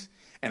things.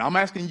 And I'm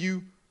asking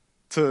you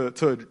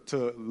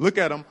to look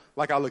at them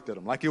like I looked at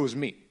them, like it was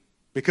me.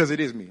 Because it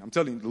is me. I'm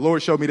telling you, the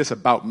Lord showed me this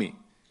about me.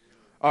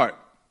 All right.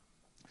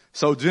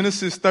 So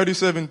Genesis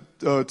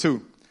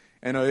 37:2.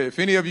 And if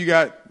any of you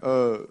got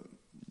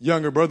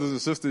younger brothers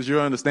and sisters,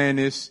 you'll understand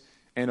this.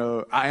 And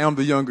I am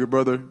the younger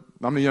brother.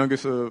 I'm the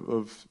youngest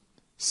of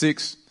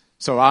 6.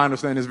 So I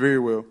understand this very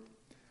well. It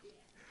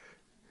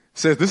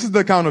says, this is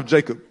the account of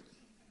Jacob.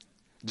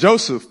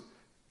 Joseph,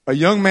 a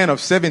young man of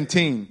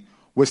 17,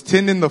 was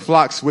tending the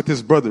flocks with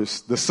his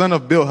brothers, the son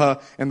of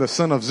Bilhah and the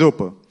son of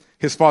Zilpah,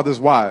 his father's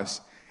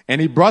wives.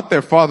 And he brought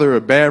their father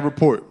a bad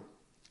report.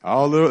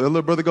 Oh, the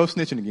little brother goes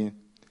snitching again.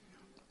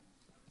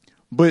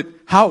 But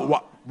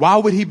why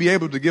would he be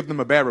able to give them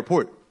a bad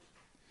report?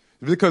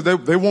 Because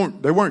they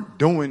weren't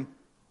doing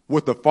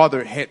what the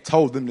father had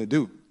told them to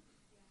do.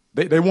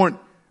 They weren't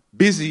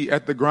busy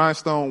at the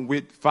grindstone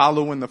with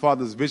following the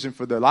father's vision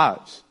for their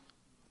lives.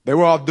 They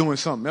were off doing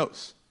something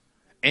else.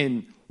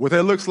 And what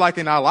that looks like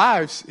in our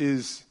lives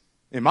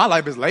in my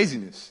life is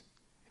laziness,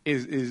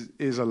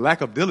 is a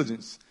lack of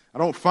diligence. I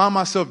don't find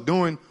myself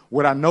doing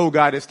what I know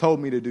God has told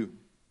me to do.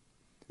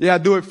 Yeah, I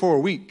do it for a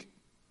week.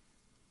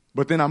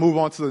 But then I move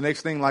on to the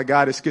next thing like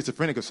God is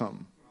schizophrenic or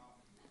something.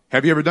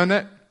 Have you ever done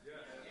that?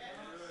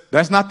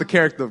 That's not the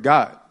character of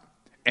God.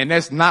 And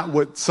that's not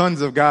what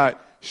sons of God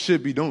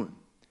should be doing.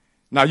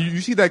 Now,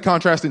 you see that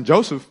contrast in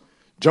Joseph.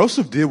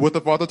 Joseph did what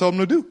the father told him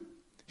to do.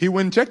 He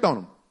went and checked on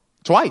him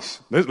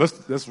twice.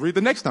 Let's read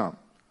the next time.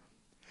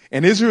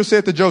 And Israel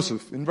said to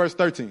Joseph in verse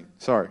 13,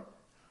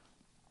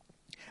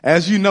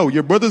 as you know,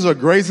 your brothers are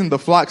grazing the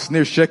flocks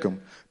near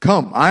Shechem.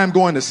 Come, I am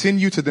going to send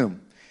you to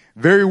them.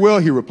 Very well,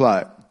 he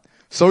replied.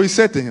 So he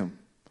said to him,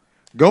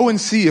 go and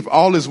see if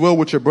all is well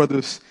with your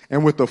brothers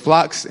and with the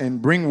flocks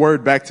and bring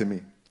word back to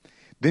me.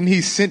 Then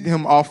he sent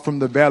him off from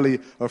the valley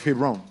of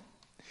Hebron.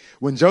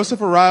 When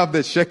Joseph arrived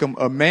at Shechem,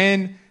 a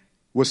man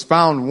was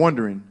found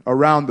wandering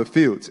around the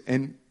fields.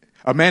 And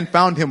a man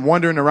found him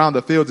wandering around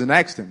the fields and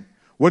asked him,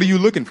 what are you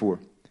looking for?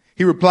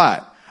 He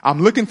replied,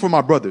 I'm looking for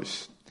my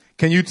brothers.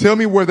 Can you tell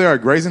me where they are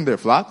grazing their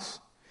flocks?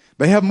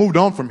 They have moved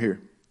on from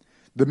here.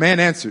 The man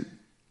answered,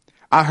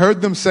 I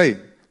heard them say,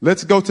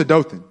 let's go to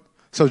Dothan.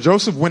 So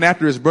Joseph went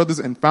after his brothers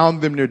and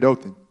found them near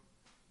Dothan.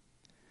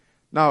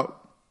 Now,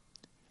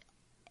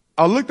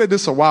 I looked at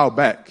this a while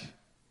back,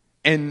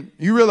 and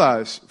you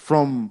realize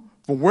from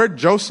where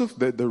Joseph,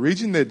 the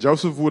region that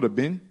Joseph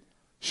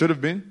should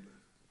have been,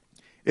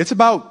 it's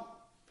about,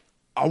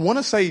 I want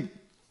to say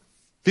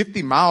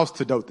 50 miles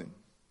to Dothan.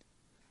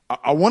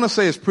 I want to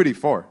say it's pretty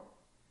far.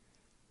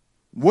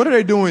 What are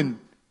they doing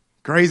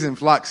grazing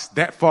flocks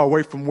that far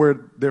away from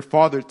where their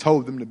father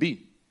told them to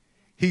be?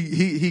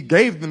 He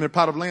gave them their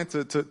plot of land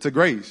to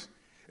graze,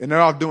 and they're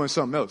off doing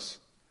something else.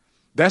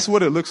 That's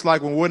what it looks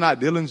like when we're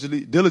not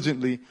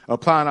diligently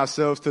applying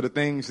ourselves to the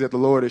things that the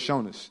Lord has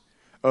shown us.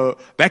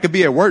 That could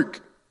be at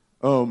work.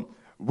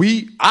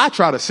 I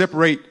try to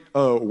separate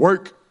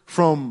work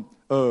from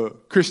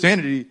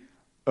Christianity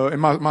in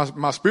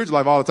my spiritual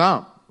life all the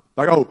time.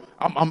 Like,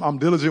 I'm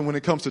diligent when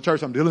it comes to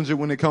church. I'm diligent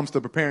when it comes to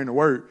preparing the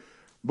word.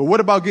 But what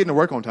about getting to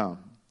work on time?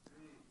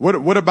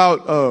 What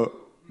about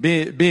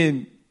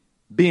being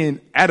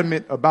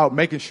adamant about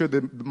making sure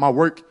that my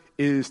work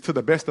is to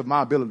the best of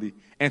my ability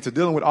and to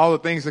dealing with all the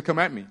things that come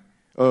at me?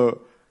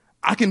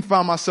 I can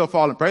find myself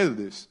falling prey to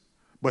this,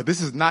 but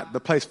this is not the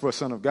place for a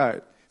son of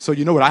God. So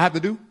you know what I have to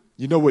do?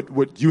 You know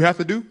what you have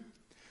to do?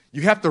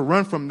 You have to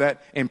run from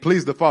that and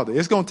please the Father.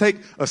 It's going to take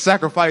a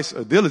sacrifice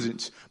of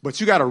diligence,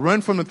 but you got to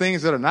run from the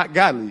things that are not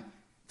godly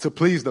to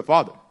please the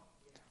Father.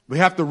 We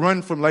have to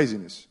run from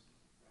laziness.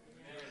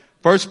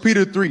 1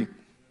 Peter 3,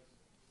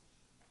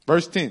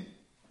 verse 10.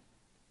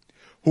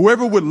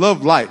 Whoever would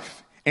love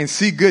life and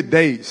see good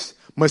days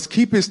must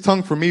keep his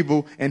tongue from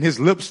evil and his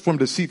lips from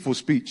deceitful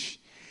speech.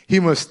 He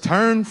must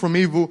turn from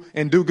evil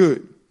and do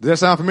good. Does that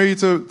sound familiar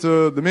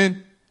to the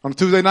men on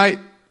Tuesday night?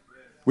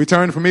 We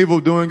turn from evil,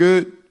 doing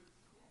good.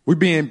 We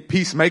being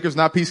peacemakers,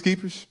 not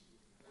peacekeepers.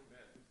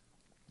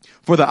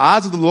 For the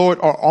eyes of the Lord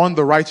are on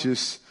the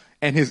righteous,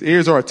 and his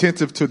ears are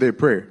attentive to their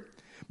prayer.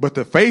 But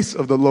the face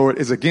of the Lord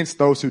is against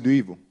those who do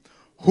evil.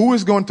 Who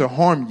is going to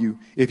harm you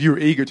if you're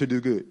eager to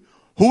do good?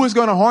 Who is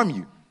going to harm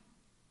you?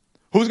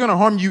 Who's going to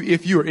harm you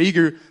if you're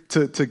eager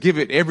to give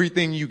it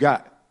everything you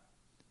got?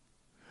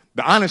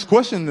 The honest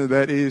question to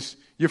that is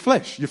your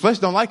flesh. Your flesh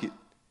don't like it.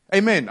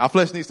 Amen. Our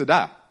flesh needs to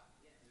die.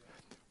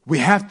 We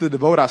have to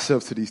devote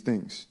ourselves to these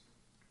things.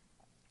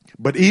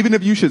 But even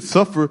if you should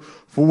suffer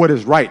for what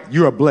is right,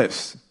 you are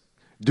blessed.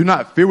 Do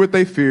not fear what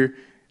they fear.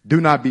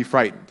 Do not be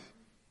frightened.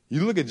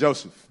 You look at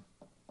Joseph.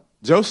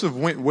 Joseph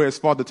went where his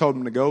father told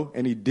him to go,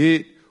 and he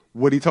did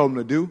what he told him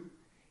to do.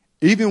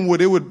 Even when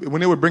it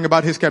would bring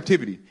about his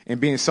captivity and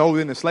being sold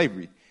into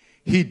slavery,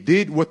 he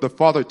did what the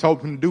father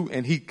told him to do,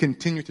 and he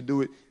continued to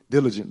do it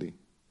diligently.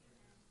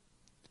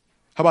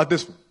 How about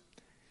this one?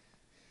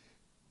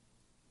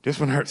 This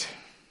one hurts.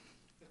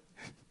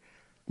 How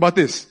about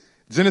this?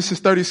 Genesis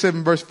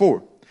 37 verse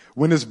 4.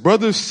 When his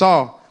brothers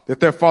saw that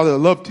their father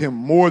loved him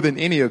more than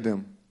any of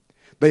them,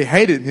 they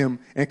hated him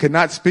and could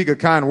not speak a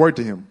kind word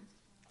to him.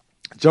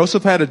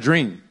 Joseph had a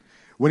dream.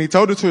 When he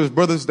told it to his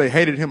brothers, they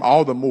hated him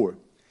all the more.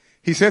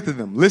 He said to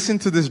them, listen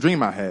to this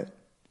dream I had.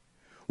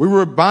 We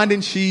were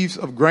binding sheaves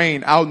of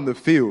grain out in the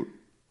field,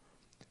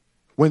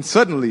 when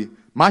suddenly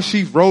my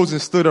sheaf rose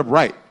and stood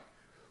upright,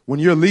 while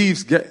your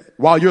leaves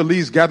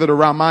gathered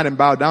around mine and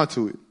bowed down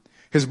to it.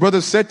 His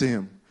brothers said to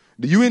him,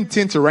 do you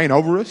intend to reign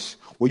over us?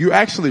 Will you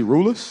actually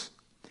rule us?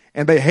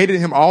 And they hated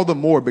him all the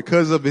more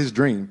because of his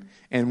dream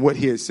and what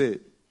he had said.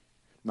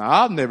 Now,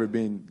 I've never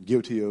been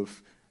guilty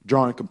of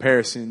drawing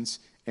comparisons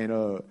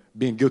and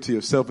being guilty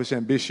of selfish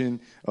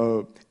ambition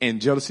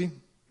and jealousy.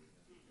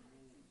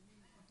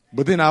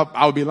 But then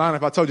I would be lying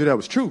if I told you that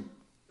was true.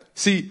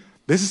 See,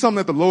 this is something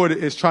that the Lord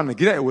is trying to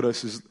get at with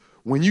us, is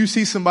when you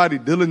see somebody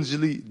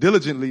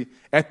diligently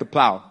at the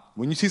plow,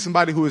 when you see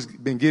somebody who has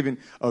been given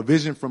a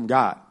vision from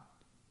God,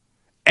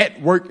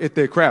 at work at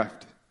their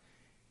craft,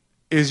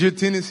 is your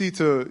tendency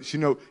to,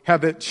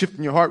 have that shift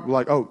in your heart,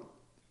 like, oh,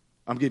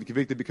 I'm getting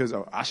convicted because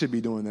I should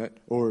be doing that,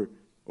 or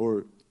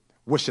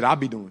what should I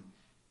be doing?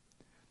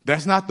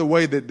 That's not the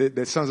way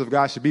that sons of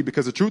God should be,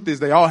 because the truth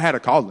is they all had a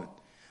calling.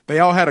 They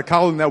all had a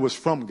calling that was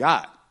from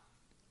God.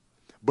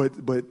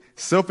 But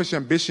selfish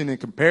ambition and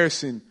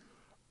comparison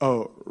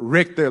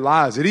wrecked their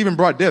lives. It even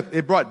brought death.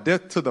 It brought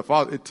death to the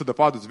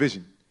father's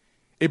vision.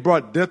 It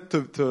brought death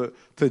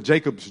to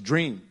Jacob's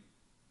dream.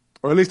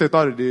 Or at least they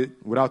thought it did,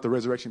 without the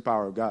resurrection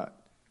power of God.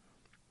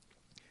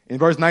 In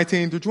verse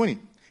 19 through 20,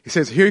 he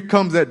says, here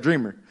comes that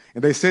dreamer.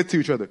 And they said to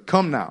each other,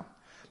 come now,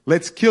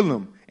 let's kill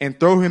him and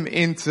throw him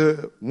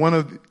into one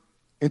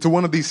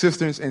of these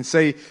cisterns and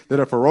say that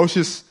a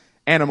ferocious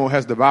animal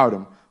has devoured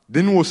him.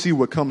 Then we'll see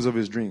what comes of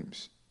his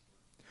dreams.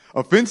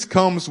 Offense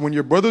comes when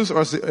your brothers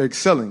are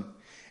excelling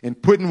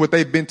and putting what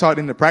they've been taught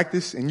into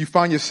practice, and you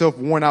find yourself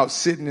worn out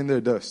sitting in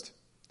their dust.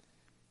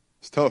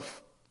 It's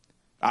tough.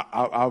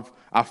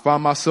 I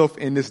found myself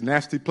in this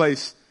nasty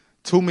place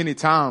too many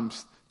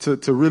times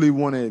to really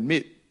want to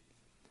admit.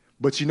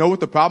 But you know what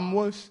the problem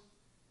was?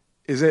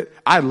 Is that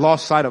I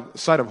lost sight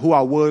of who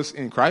I was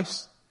in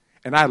Christ,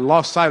 and I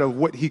lost sight of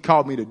what he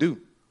called me to do.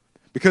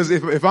 Because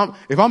if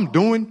I'm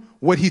doing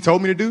what he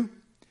told me to do,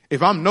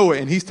 if I'm Noah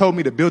and he's told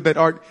me to build that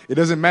ark, it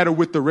doesn't matter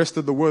what the rest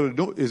of the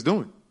world is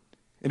doing.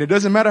 And it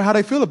doesn't matter how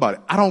they feel about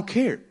it. I don't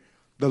care.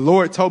 The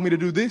Lord told me to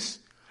do this.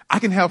 I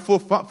can have full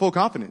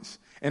confidence.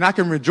 And I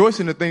can rejoice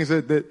in the things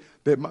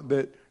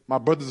that my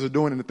brothers are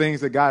doing and the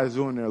things that God is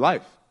doing in their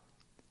life.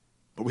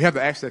 But we have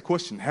to ask that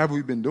question. Have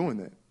we been doing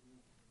that?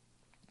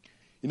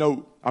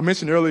 I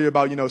mentioned earlier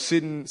about,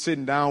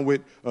 sitting down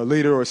with a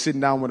leader or sitting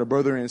down with a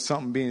brother and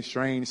something being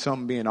strange,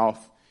 something being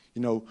off,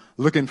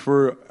 looking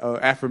for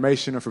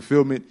affirmation or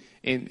fulfillment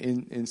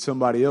in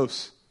somebody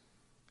else.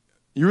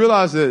 You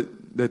realize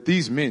that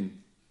these men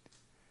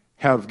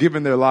have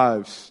given their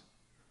lives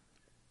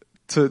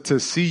to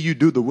see you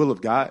do the will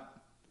of God.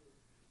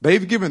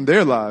 They've given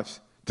their lives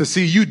to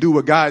see you do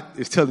what God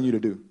is telling you to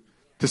do,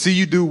 to see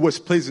you do what's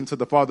pleasing to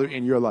the Father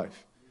in your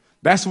life.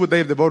 That's what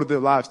they've devoted their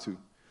lives to.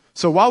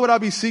 So why would I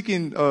be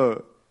seeking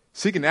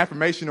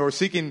affirmation or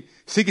seeking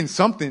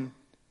something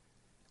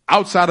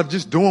outside of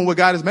just doing what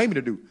God has made me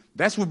to do?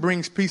 That's what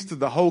brings peace to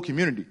the whole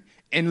community.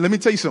 And let me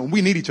tell you something.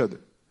 We need each other.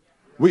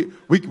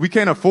 We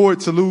can't afford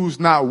to lose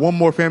not one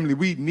more family.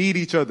 We need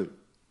each other.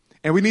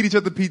 And we need each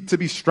other to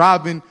be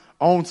striving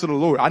on to the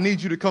Lord. I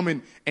need you to come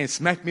in and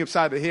smack me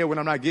upside the head when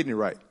I'm not getting it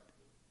right.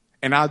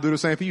 And I'll do the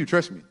same for you.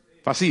 Trust me,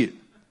 if I see it.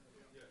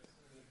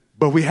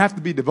 But we have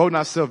to be devoting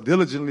ourselves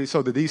diligently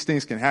so that these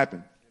things can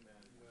happen.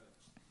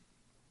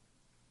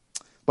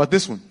 But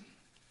this one,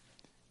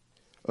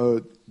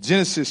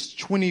 Genesis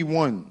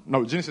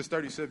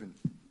 37.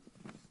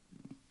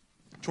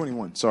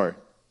 21, sorry.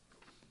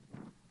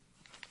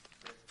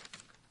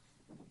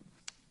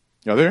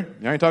 Y'all there?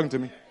 Y'all ain't talking to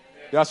me.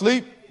 Y'all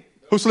sleep?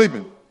 Who's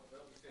sleeping?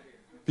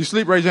 If you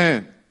sleep, raise your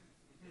hand.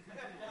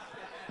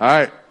 All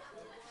right.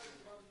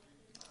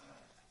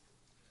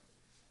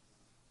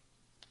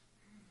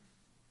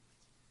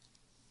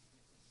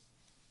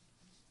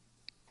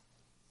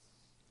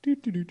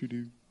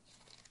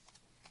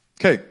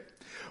 Okay.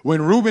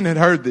 When Reuben had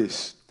heard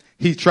this,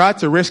 he tried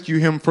to rescue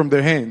him from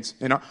their hands.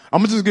 And I'm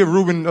going to just give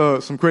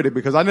Reuben some credit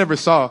because I never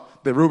saw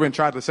that Reuben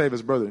tried to save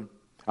his brother.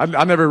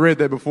 I never read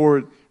that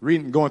before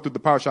going through the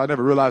PowerShot. I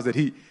never realized that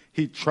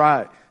he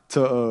tried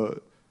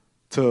to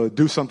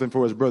do something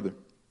for his brother.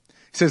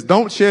 He says,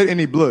 don't shed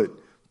any blood.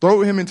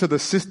 Throw him into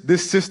this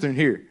cistern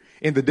here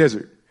in the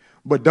desert,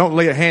 but don't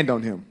lay a hand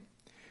on him.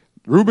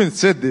 Reuben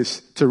said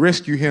this to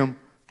rescue him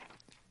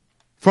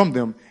from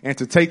them and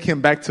to take him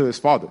back to his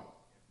father.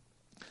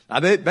 Now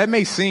that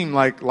may seem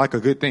like a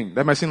good thing.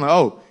 That may seem like,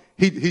 oh,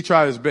 he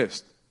tried his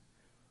best.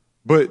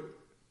 And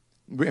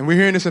we're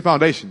hearing this in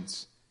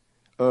Foundations.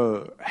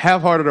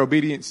 Half-hearted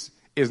obedience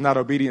is not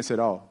obedience at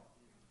all.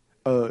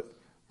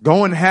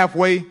 Going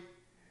halfway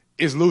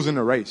is losing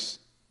the race.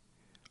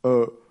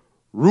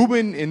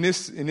 Reuben in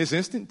this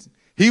instance,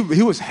 he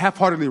was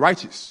half-heartedly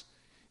righteous.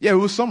 Yeah, it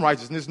was some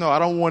righteousness. No, I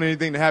don't want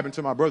anything to happen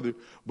to my brother.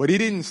 But he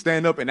didn't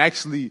stand up and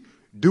actually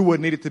do what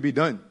needed to be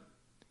done.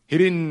 He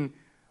didn't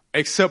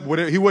accept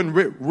whatever. He wasn't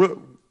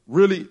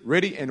really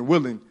ready and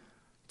willing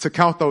to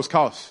count those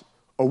costs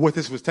or what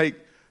this would take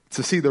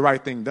to see the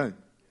right thing done.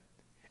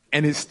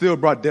 And it still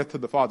brought death to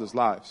the father's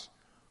lives.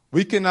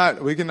 We cannot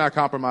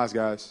compromise,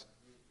 guys.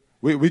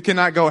 We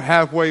cannot go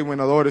halfway when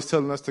the Lord is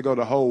telling us to go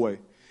the whole way.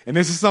 And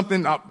this is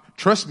something,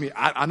 trust me,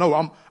 I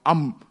know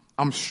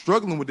I'm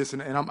struggling with this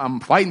and I'm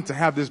fighting to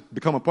have this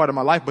become a part of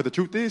my life. But the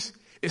truth is,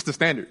 it's the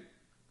standard.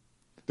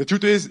 The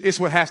truth is, it's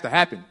what has to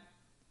happen.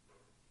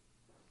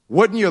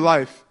 What in your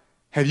life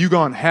have you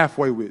gone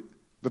halfway with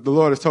that the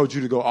Lord has told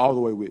you to go all the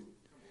way with?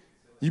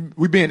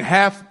 We've been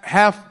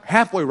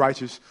halfway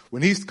righteous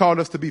when He's called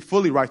us to be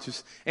fully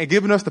righteous and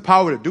given us the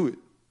power to do it.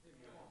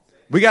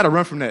 We got to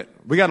run from that.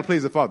 We got to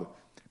please the Father.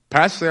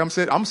 Pastor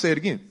said, I'm going to say it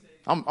again.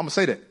 I'm going to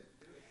say that.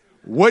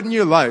 What in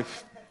your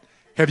life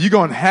have you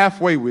gone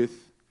halfway with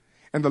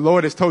and the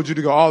Lord has told you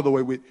to go all the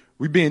way with?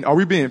 Are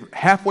we being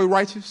halfway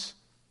righteous?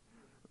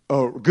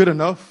 Good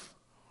enough?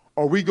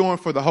 Or are we going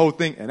for the whole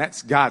thing? And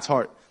that's God's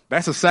heart.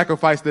 That's a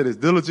sacrifice that is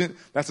diligent.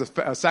 That's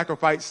a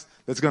sacrifice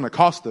that's going to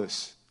cost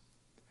us.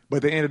 But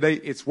at the end of the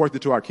day, it's worth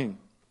it to our King.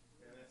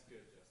 Yeah, that's good,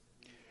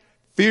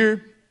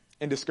 Fear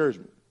and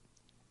discouragement.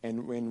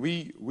 And when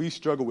we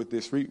struggle with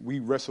this, we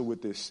wrestle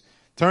with this.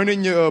 Turn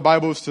in your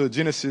Bibles to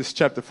Genesis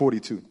chapter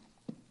 42.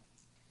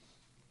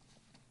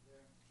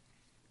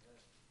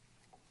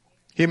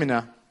 Hear me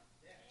now.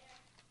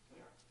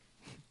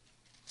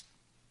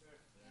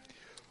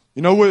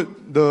 You know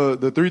what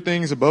the three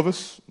things above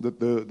us,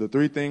 the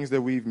three things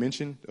that we've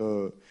mentioned,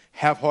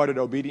 half-hearted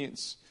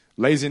obedience,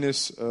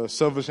 laziness,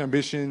 selfish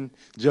ambition,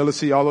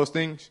 jealousy, all those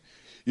things.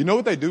 You know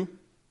what they do?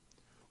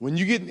 When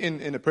you get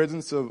in the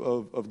presence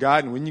of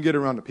God and when you get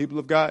around the people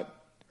of God,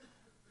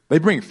 they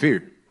bring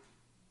fear.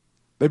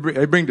 They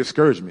bring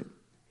discouragement.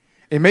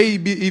 It may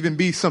even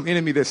be some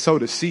enemy that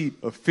sowed a seed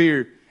of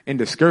fear and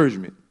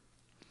discouragement.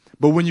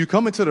 But when you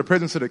come into the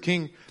presence of the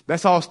King,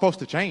 that's all supposed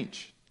to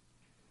change.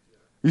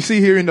 You see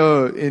here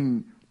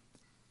in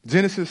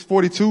Genesis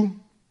 42,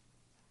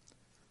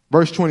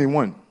 verse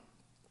 21.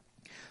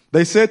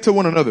 They said to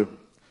one another,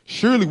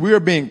 surely we are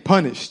being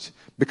punished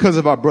because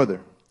of our brother.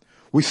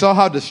 We saw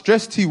how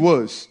distressed he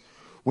was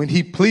when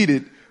he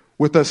pleaded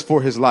with us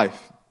for his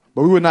life,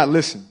 but we would not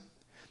listen.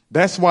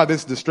 That's why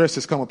this distress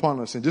has come upon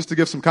us. And just to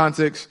give some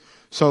context,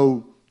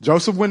 so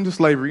Joseph went into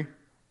slavery.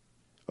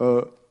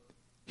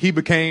 He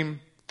became,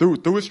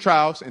 through his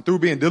trials and through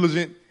being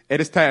diligent at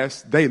his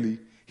tasks daily,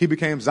 he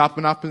became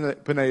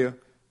Zaphanath-Paneah.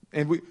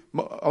 And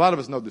a lot of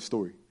us know this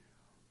story.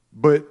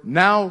 But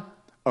now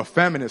a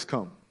famine has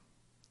come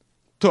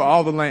to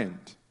all the land.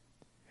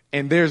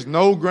 And there's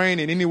no grain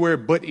in anywhere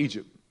but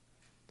Egypt.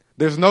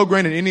 There's no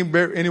grain in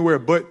anywhere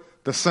but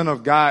the Son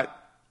of God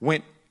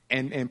went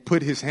and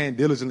put his hand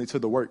diligently to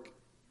the work.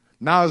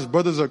 Now his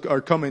brothers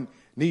are coming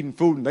needing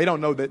food, and they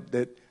don't know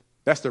that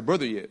that's their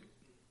brother yet.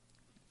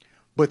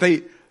 But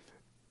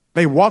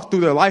they walk through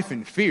their life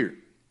in fear.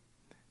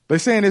 They're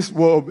saying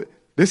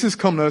this has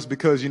come to us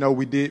because,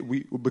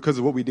 because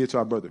of what we did to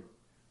our brother.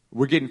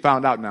 We're getting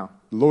found out now.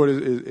 The Lord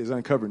is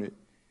uncovering it.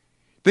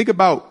 Think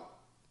about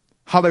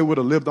how they would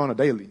have lived on a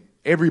daily.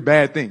 Every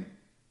bad thing.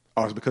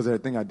 Oh, it's because of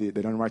that thing I did,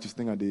 that unrighteous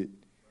thing I did.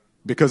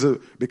 Because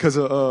of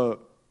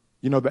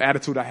the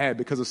attitude I had,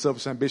 because of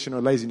selfish ambition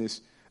or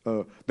laziness.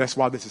 That's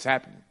why this is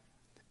happening.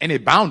 And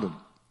it bound them.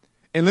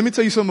 And let me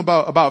tell you something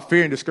about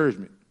fear and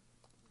discouragement.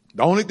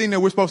 The only thing that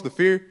we're supposed to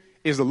fear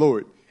is the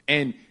Lord.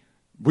 And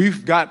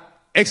we've got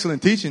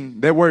excellent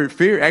teaching. That word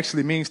fear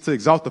actually means to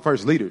exalt the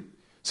first leader.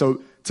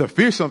 So to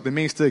fear something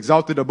means to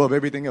exalt it above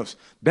everything else.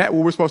 That is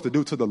what we're supposed to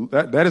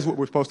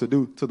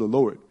do to the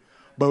Lord.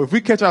 But if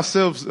we catch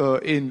ourselves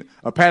in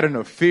a pattern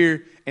of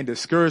fear and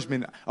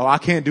discouragement, oh, I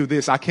can't do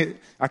this, I can't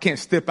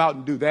step out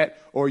and do that,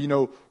 or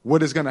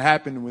what is going to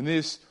happen when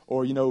this,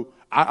 or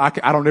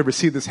I don't ever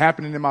see this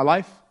happening in my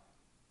life.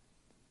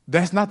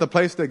 That's not the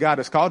place that God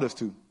has called us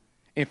to.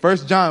 In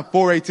 1 John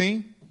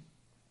 4:18,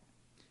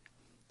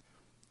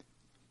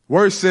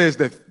 word says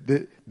that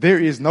there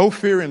is no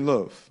fear in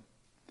love.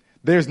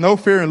 There's no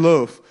fear in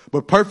love,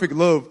 but perfect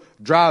love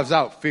drives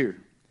out fear.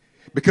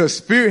 Because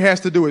fear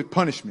has to do with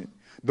punishment.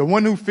 The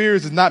one who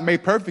fears is not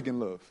made perfect in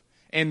love.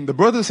 And the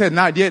brothers had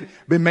not yet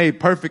been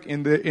made perfect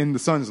in the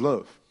son's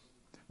love.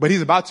 But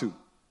he's about to.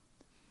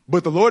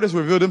 But the Lord has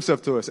revealed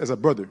himself to us as a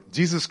brother.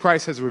 Jesus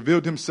Christ has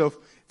revealed himself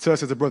to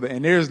us as a brother.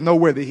 And there is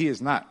nowhere that he is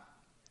not.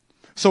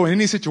 So in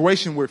any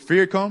situation where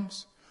fear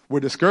comes, where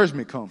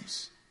discouragement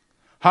comes,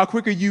 how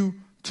quick are you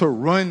to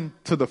run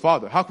to the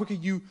Father? How quick are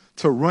you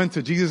to run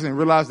to Jesus and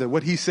realize that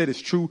what he said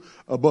is true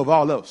above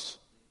all else?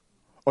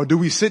 Or do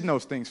we sit in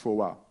those things for a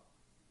while?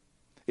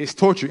 It's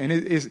torture, and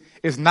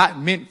it's not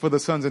meant for the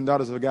sons and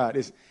daughters of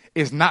God.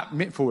 It's not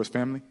meant for us,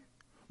 family.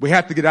 We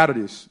have to get out of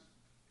this.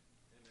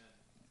 Amen.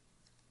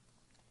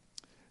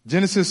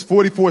 Genesis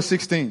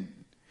 44:16.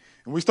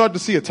 And we start to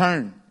see a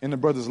turn in the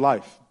brother's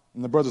life,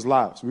 in the brothers'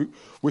 lives.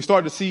 We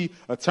start to see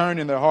a turn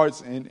in their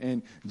hearts,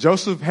 and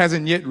Joseph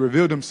hasn't yet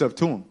revealed himself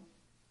to him.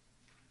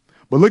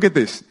 But look at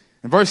this.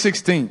 In verse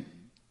 16,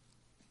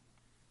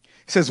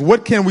 it says,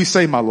 "What can we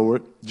say, my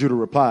Lord?" Judah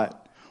replied.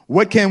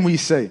 "What can we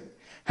say?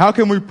 How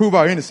can we prove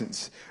our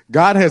innocence?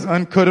 God has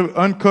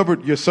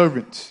uncovered your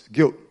servant's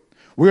guilt.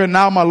 We are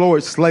now, my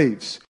Lord,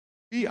 slaves.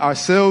 We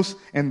ourselves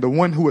and the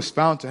one who was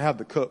found to have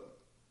the cup."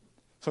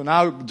 So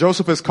now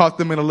Joseph has caught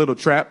them in a little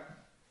trap.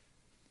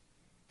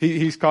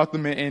 He's caught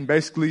them and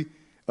basically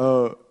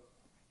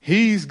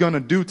he's going to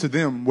do to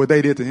them what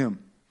they did to him.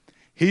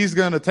 He's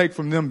going to take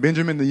from them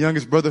Benjamin, the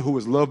youngest brother who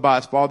was loved by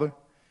his father,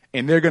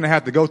 and they're going to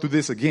have to go through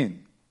this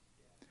again.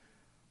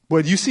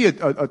 But you see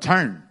a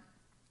turn.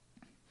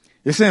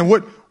 They're saying,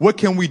 what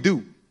can we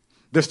do?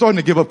 They're starting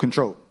to give up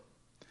control.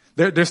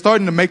 They're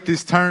starting to make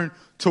this turn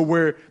to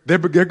where they're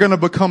going to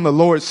become the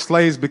Lord's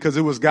slaves because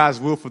it was God's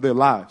will for their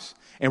lives.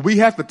 And we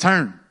have to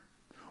turn.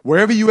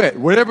 Wherever you at,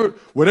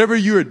 whatever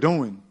you are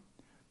doing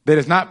that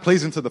is not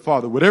pleasing to the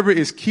Father, whatever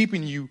is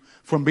keeping you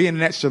from being in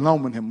that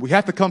shalom with him, we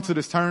have to come to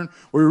this turn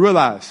where we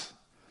realize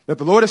that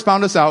the Lord has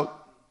found us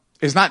out.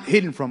 It's not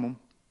hidden from him,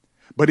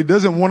 but he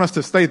doesn't want us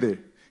to stay there.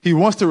 He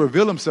wants to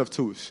reveal himself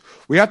to us.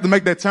 We have to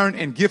make that turn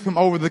and give him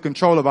over the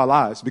control of our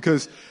lives,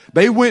 because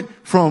they went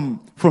from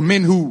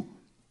men who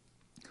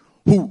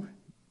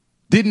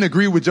didn't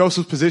agree with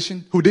Joseph's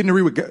position, who didn't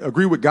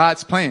agree with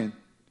God's plan.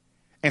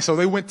 And so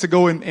they went to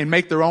go and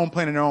make their own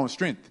plan in their own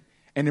strength,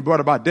 and it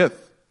brought about death.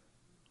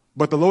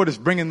 But the Lord is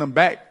bringing them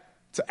back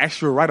to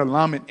actual right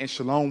alignment and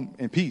shalom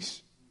and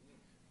peace.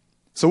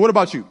 So what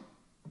about you?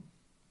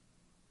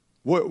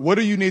 What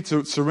do you need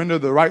to surrender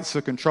the rights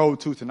of control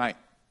to tonight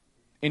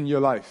in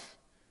your life?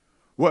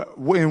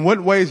 In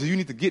what ways do you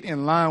need to get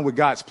in line with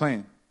God's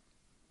plan?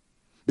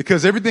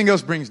 Because everything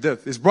else brings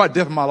death. It's brought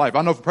death in my life.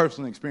 I know from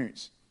personal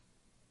experience.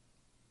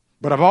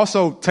 But I've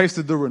also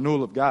tasted the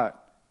renewal of God.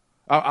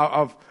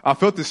 I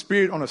felt the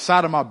Spirit on the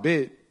side of my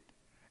bed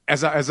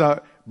as I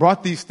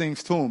brought these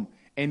things to him.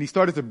 And he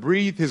started to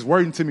breathe his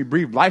word into me,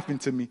 breathe life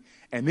into me.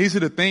 And these are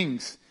the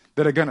things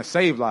that are going to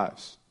save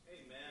lives.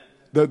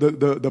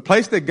 Amen. The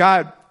place that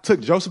God took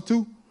Joseph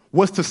to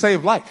was to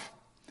save life.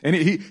 And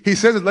he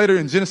says it later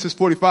in Genesis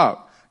 45.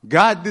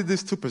 God did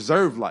this to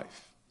preserve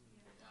life.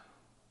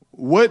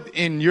 What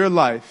in your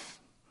life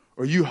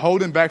are you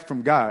holding back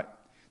from God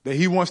that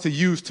he wants to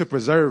use to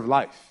preserve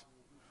life?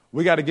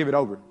 We got to give it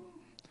over.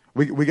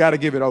 We got to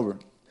give it over.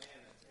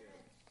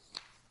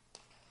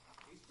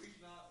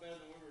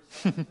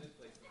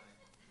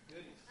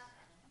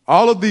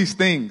 All of these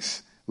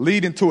things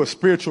lead into a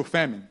spiritual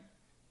famine.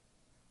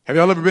 Have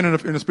y'all ever been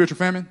in a spiritual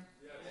famine?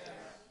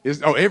 Yes.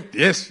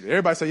 Yes.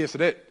 Everybody say yes to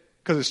that,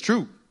 because it's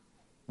true.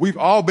 We've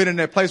all been in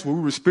that place where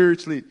we were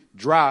spiritually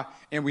dry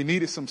and we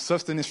needed some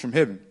sustenance from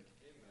heaven.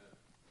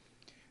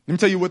 Let me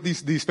tell you what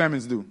these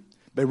famines do.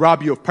 They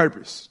rob you of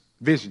purpose,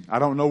 vision. I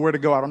don't know where to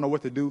go. I don't know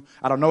what to do.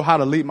 I don't know how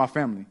to lead my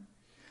family.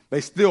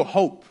 They steal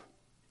hope.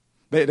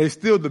 They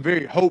steal the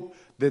very hope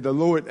that the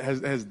Lord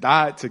has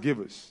died to give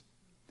us.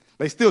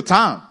 They steal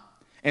time.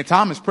 And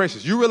time is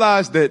precious. You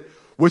realize that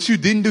what you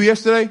didn't do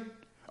yesterday,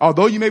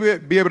 although you may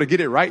be able to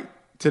get it right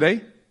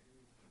today,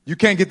 you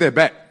can't get that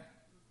back.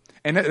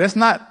 And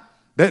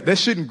that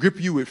shouldn't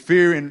grip you with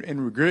fear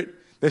and regret.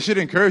 That should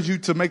encourage you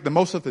to make the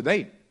most of the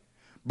day.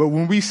 But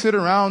when we sit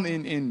around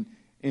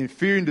in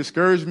fear and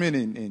discouragement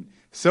and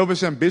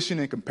selfish ambition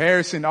and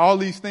comparison, all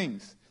these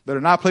things that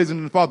are not pleasing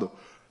to the Father,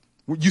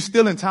 you're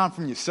stealing time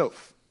from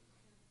yourself.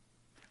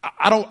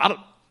 I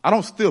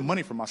don't steal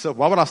money from myself.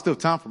 Why would I steal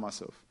time from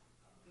myself?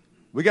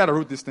 We got to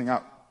root this thing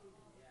out.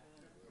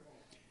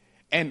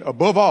 And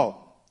above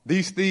all,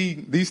 these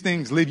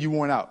things leave you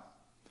worn out.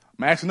 I'm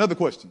going to ask another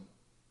question.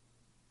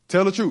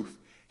 Tell the truth.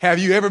 Have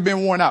you ever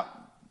been worn out?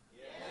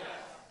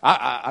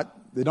 Yes.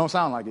 It don't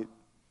sound like it.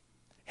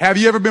 Have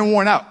you ever been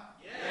worn out?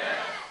 Yes.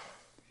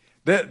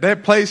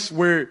 That place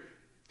where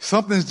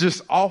something's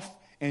just off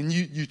and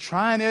you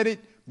trying at it,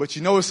 but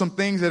you know there's some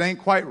things that ain't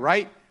quite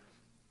right.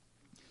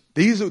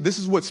 This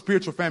is what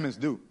spiritual famines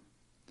do.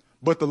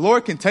 But the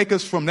Lord can take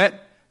us from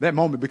that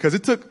moment, because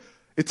it took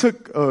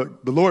the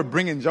Lord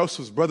bringing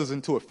Joseph's brothers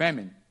into a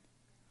famine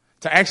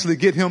to actually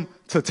get them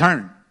to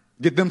turn.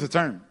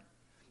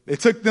 It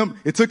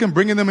took him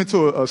bringing them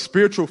into a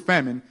spiritual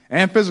famine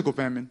and physical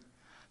famine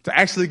to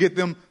actually get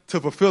them to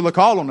fulfill the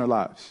call on their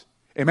lives.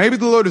 And maybe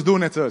the Lord is doing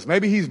that to us.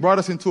 Maybe he's brought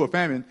us into a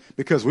famine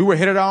because we were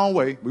headed our own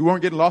way. We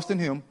weren't getting lost in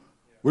him.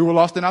 We were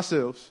lost in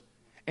ourselves.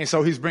 And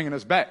so he's bringing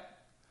us back.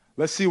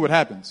 Let's see what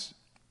happens.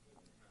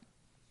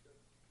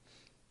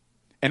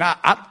 And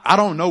I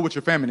don't know what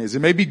your famine is. It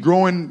may be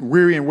growing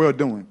weary and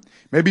well-doing.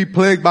 Maybe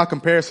plagued by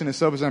comparison and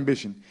selfish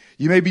ambition.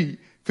 You may be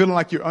feeling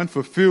like you're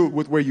unfulfilled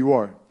with where you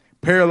are,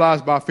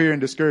 paralyzed by fear and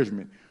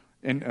discouragement,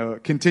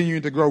 and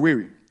continuing to grow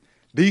weary.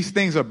 These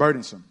things are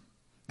burdensome.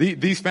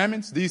 These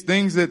famines, these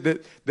things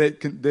that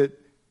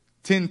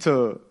tend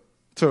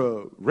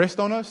to rest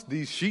on us,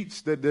 these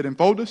sheets that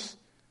enfold us,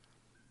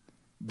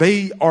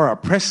 they are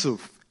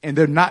oppressive and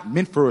they're not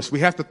meant for us. We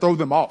have to throw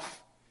them off.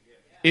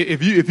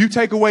 If you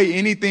take away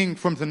anything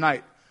from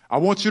tonight, I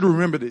want you to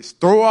remember this.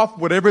 Throw off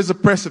whatever is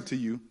oppressive to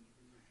you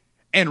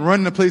and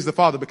run to please the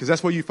Father, because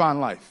that's where you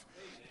find life.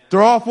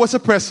 Throw off what's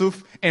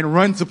oppressive and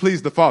run to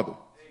please the Father.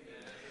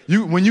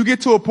 When you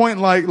get to a point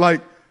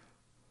like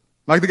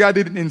the guy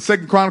did in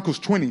 2 Chronicles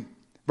 20,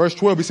 verse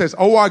 12, he says,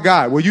 "Oh, our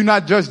God, will you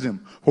not judge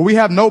them? For we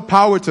have no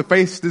power to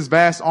face this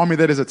vast army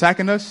that is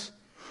attacking us.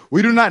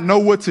 We do not know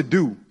what to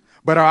do,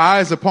 but our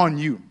eyes upon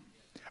you."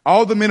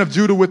 All the men of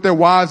Judah with their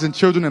wives and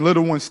children and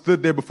little ones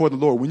stood there before the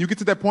Lord. When you get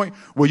to that point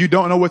where you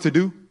don't know what to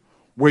do,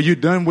 where you're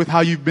done with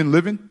how you've been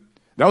living,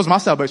 that was my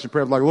salvation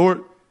prayer. Like,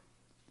 Lord,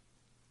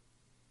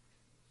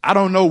 I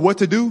don't know what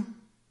to do,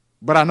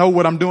 but I know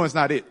what I'm doing is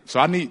not it.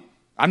 So I need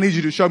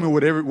you to show me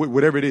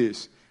whatever it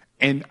is.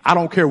 And I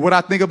don't care what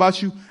I think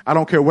about you. I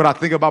don't care what I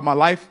think about my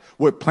life,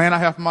 what plan I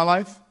have for my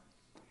life.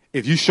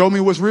 If you show me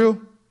what's real,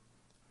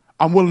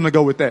 I'm willing to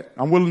go with that.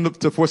 I'm willing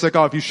to forsake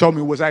all if you show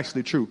me what's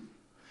actually true.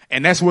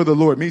 And that's where the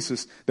Lord meets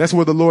us. That's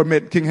where the Lord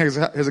met King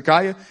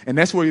Hezekiah, and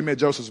that's where he met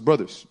Joseph's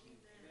brothers.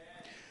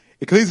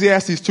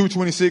 Ecclesiastes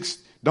 2:26,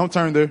 don't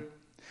turn there.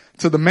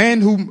 To the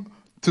man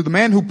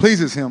who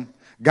pleases him,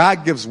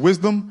 God gives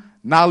wisdom,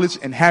 knowledge,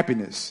 and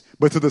happiness.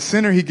 But to the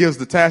sinner, he gives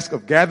the task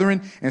of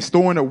gathering and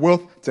storing the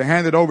wealth to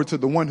hand it over to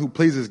the one who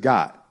pleases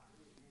God.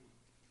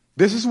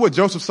 This is what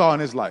Joseph saw in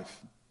his life.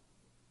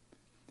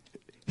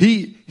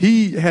 He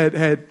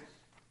had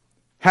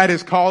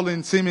his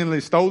calling seemingly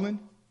stolen.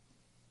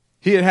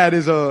 He had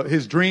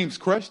his dreams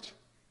crushed,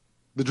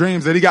 the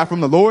dreams that he got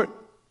from the Lord.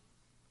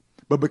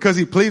 But because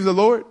he pleased the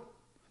Lord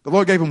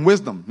gave him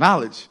wisdom,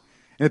 knowledge.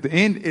 And at the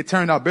end, it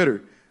turned out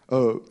better.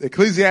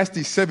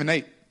 Ecclesiastes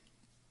 7:8.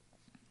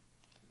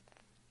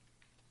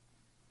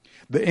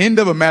 The end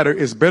of a matter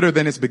is better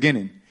than its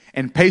beginning,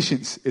 and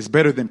patience is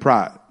better than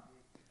pride.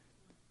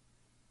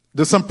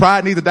 Does some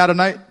pride need to die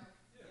tonight?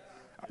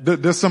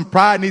 Does some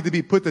pride need to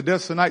be put to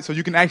death tonight so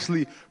you can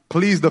actually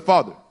please the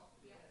Father?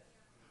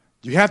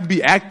 You have to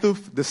be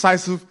active,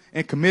 decisive,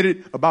 and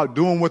committed about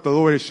doing what the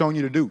Lord has shown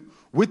you to do.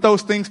 With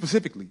those things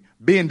specifically,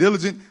 being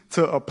diligent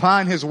to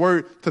applying his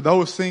word to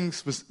those things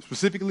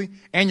specifically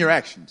and your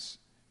actions.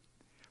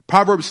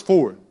 Proverbs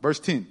 4, verse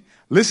 10.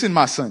 Listen,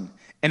 my son,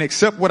 and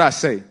accept what I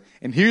say.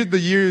 And here the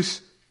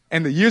years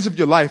of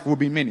your life will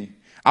be many.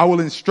 I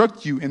will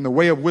instruct you in the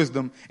way of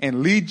wisdom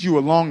and lead you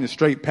along the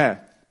straight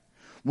path.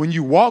 When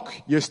you walk,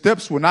 your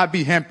steps will not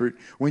be hampered.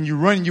 When you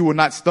run, you will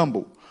not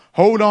stumble.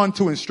 Hold on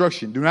to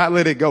instruction. Do not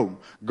let it go.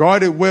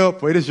 Guard it well,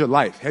 for it is your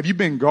life. Have you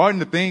been guarding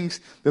the things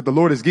that the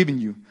Lord has given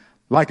you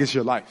like it's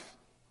your life?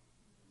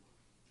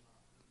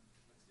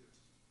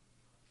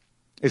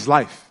 It's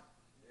life.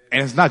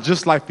 And it's not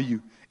just life for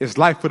you. It's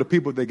life for the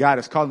people that God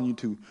is calling you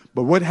to.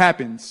 But what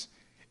happens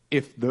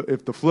if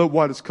the flood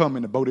waters come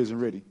and the boat isn't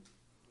ready?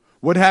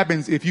 What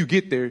happens if you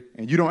get there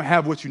and you don't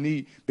have what you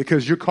need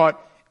because you're caught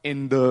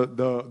in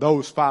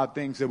those 5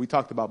 things that we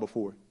talked about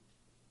before?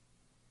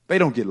 They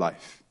don't get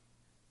life.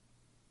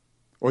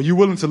 Are you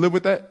willing to live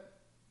with that?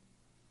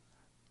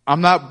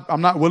 I'm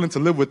not willing to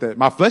live with that.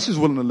 My flesh is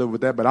willing to live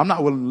with that, but I'm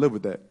not willing to live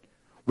with that.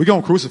 We're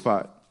going to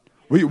crucify it.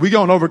 We're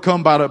going to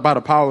overcome by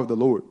the power of the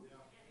Lord.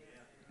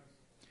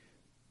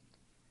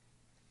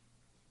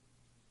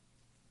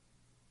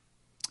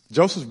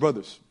 Joseph's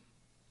brothers,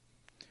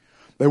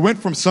 they went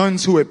from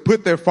sons who had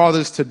put their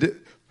father's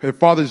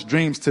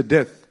dreams to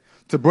death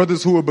to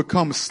brothers who would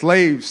become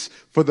slaves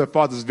for their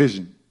father's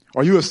vision.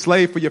 Are you a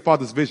slave for your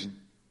father's vision?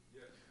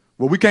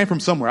 Well, we came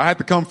from somewhere. I had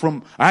to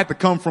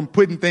come from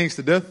putting things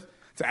to death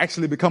to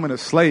actually becoming a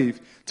slave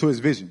to his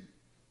vision.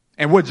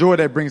 And what joy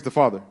that brings the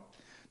Father.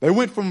 They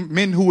went from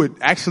men who would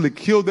actually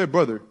kill their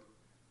brother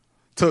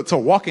to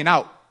walking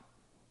out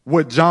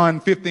what John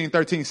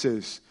 15:13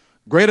 says.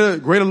 Greater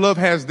love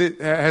has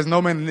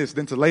no man than this,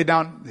 than to lay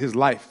down his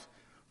life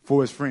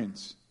for his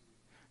friends.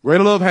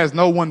 Greater love has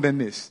no one than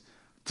this,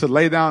 to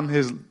lay down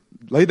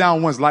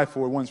one's life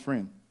for one's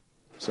friend.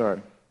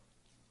 Sorry.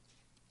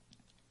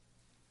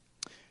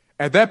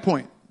 At that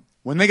point,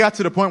 when they got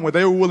to the point where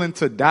they were willing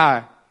to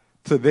die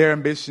to their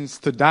ambitions,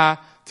 to die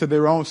to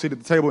their own seat at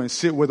the table and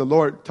sit where the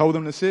Lord told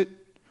them to sit,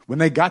 when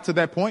they got to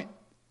that point,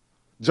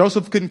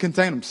 Joseph couldn't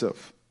contain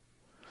himself.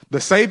 The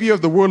Savior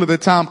of the world at the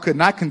time could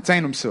not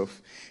contain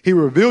himself. He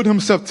revealed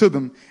himself to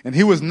them, and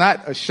he was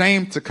not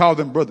ashamed to call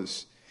them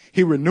brothers.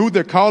 He renewed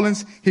their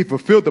callings. He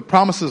fulfilled the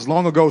promises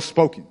long ago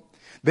spoken.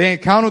 They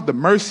encountered the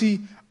mercy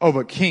of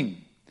a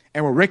king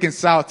and were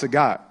reconciled to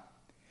God.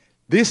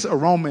 This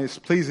aroma is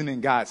pleasing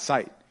in God's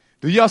sight.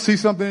 Do y'all see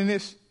something in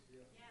this?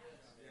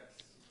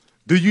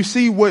 Do you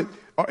see what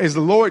is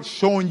the Lord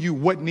showing you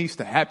what needs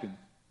to happen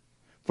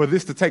for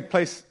this to take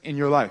place in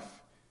your life?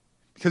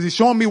 Because he's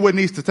showing me what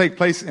needs to take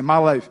place in my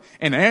life.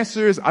 And the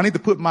answer is I need to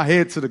put my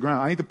head to the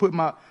ground. I need to put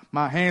my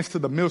hands to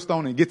the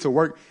millstone and get to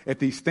work at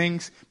these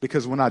things,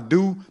 because when I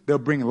do, they'll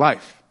bring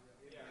life.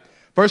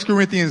 1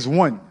 Corinthians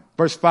 1,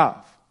 verse 5.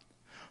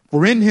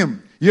 For in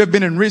him you have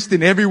been enriched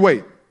in every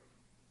way.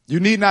 You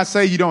need not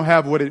say you don't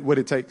have what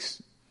it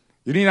takes.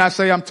 You need not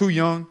say I'm too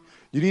young.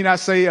 You need not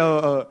say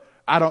I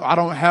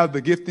don't have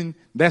the gifting.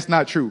 That's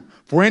not true.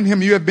 For in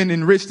him you have been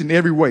enriched in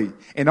every way,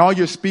 in all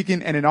your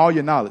speaking and in all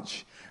your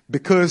knowledge.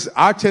 Because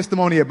our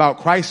testimony about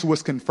Christ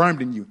was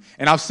confirmed in you.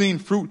 And I've seen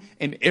fruit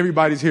in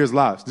everybody's here's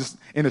lives. Just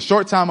in the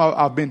short time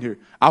I've been here,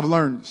 I've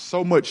learned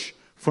so much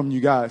from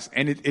you guys,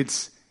 and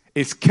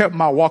it's kept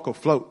my walk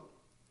afloat.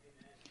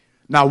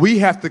 Now we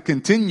have to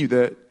continue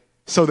that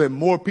so that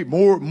more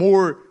people,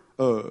 more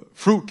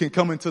fruit can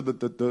come into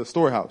the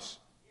storehouse.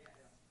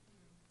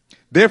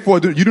 Therefore,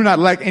 you do not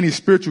lack any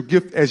spiritual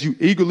gift as you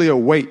eagerly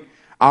await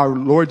our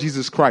Lord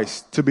Jesus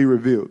Christ to be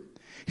revealed.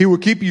 He will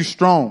keep you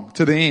strong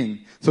to the end,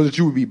 so that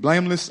you will be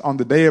blameless on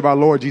the day of our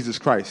Lord Jesus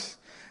Christ.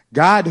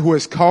 God, who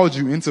has called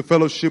you into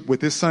fellowship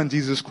with his son,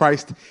 Jesus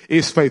Christ,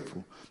 is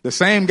faithful. The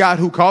same God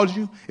who called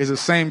you is the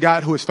same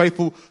God who is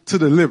faithful to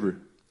deliver.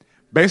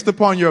 Based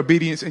upon your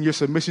obedience and your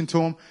submission to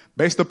him,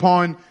 based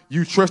upon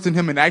you trusting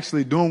him and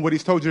actually doing what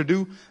he's told you to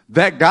do,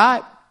 that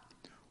God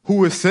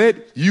who has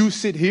said, you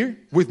sit here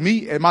with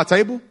me at my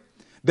table,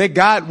 that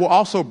God will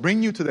also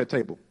bring you to that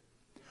table.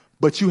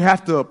 But you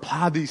have to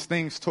apply these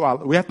things to our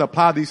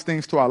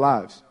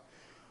lives.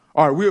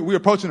 All right, we're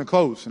approaching the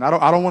close, and I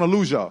don't want to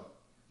lose y'all.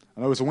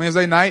 I know it's a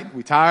Wednesday night.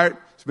 We tired.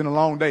 It's been a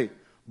long day,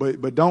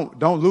 but don't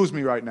lose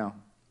me right now.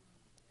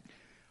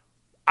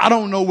 I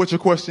don't know what your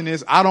question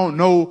is. I don't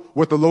know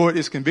what the Lord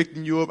is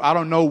convicting you of. I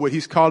don't know what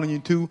he's calling you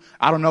to.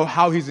 I don't know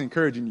how he's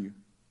encouraging you.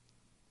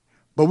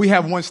 But we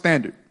have one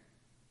standard.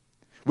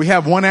 We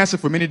have one answer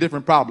for many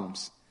different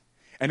problems.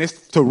 And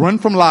it's to run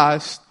from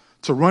lies,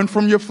 to run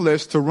from your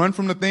flesh, to run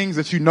from the things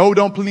that you know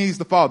don't please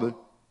the Father,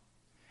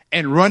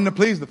 and run to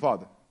please the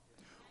Father.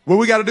 What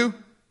we got to do?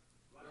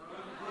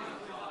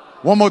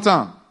 One more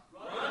time.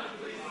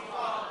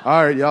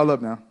 All right, y'all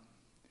up now.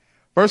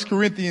 1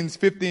 Corinthians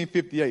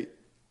 15:58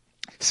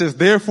 says,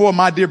 therefore,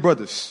 my dear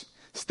brothers,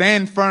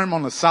 stand firm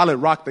on the solid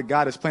rock that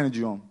God has planted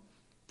you on.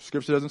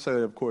 Scripture doesn't say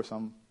that, of course.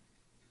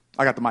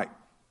 I got the mic.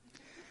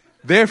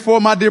 Therefore,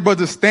 my dear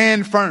brothers,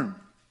 stand firm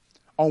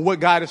on what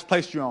God has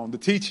placed you on, the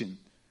teaching,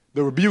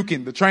 the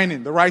rebuking, the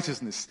training, the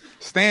righteousness.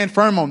 Stand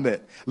firm on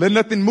that. Let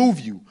nothing move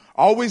you.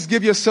 Always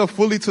give yourself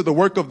fully to the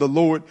work of the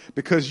Lord,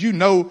 because you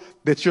know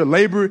that your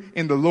labor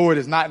in the Lord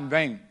is not in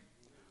vain.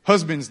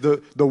 Husbands,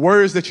 the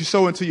words that you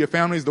sow into your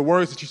families, the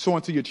words that you sow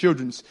into your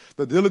children's,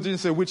 the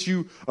diligence at which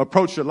you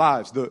approach your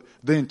lives, the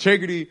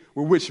integrity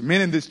with which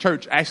men in this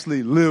church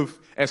actually live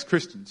as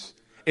Christians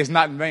is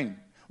not in vain.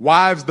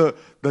 Wives,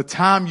 the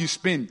time you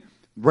spend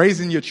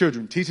raising your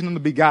children, teaching them to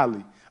be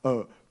godly,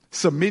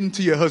 submitting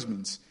to your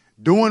husbands,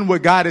 doing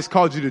what God has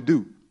called you to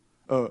do,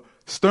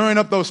 stirring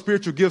up those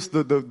spiritual gifts,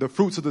 the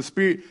fruits of the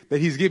Spirit that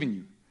he's given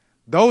you.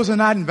 Those are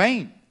not in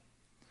vain.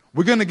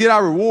 We're going to get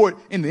our reward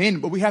in the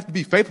end, but we have to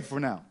be faithful for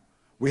now.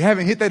 We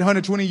haven't hit that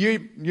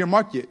 120-year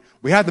mark yet.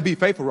 We have to be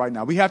faithful right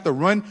now. We have to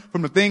run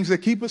from the things that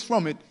keep us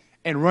from it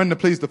and run to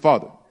please the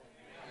Father.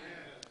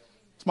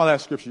 It's my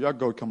last scripture. Y'all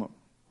go come up.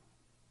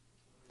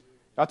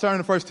 Y'all turn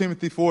to 1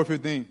 Timothy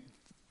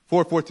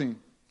 4:14.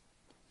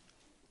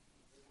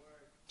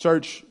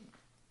 Church,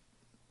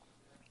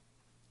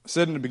 I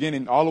said in the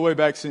beginning, all the way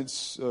back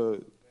since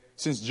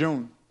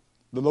June,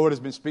 the Lord has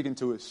been speaking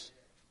to us.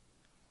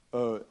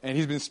 And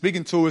he's been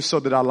speaking to us so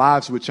that our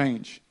lives would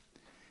change.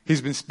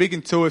 He's been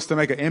speaking to us to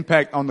make an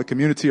impact on the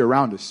community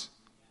around us.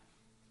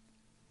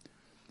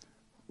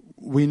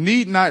 We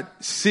need not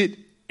sit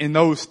in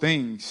those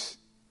things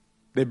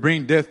that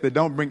bring death, that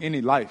don't bring any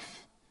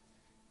life.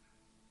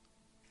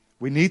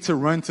 We need to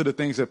run to the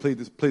things that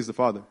please the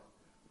Father.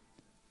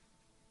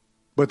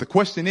 But the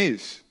question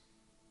is,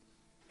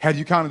 have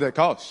you counted that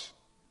cost?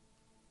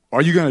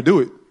 Are you going to do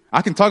it?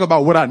 I can talk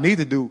about what I need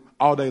to do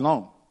all day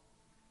long.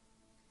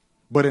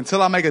 But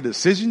until I make a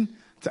decision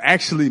to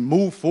actually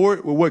move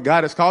forward with what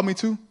God has called me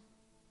to,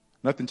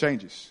 nothing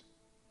changes.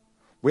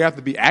 We have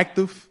to be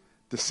active,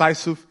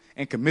 decisive,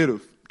 and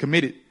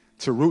committed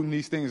to rooting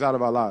these things out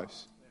of our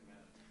lives.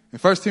 In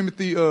 1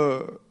 Timothy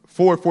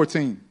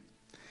 4:14,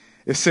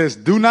 it says,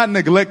 do not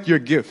neglect your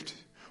gift,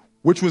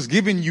 which was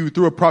given you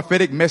through a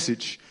prophetic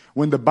message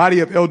when the body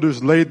of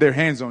elders laid their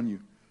hands on you.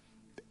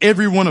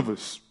 Every one of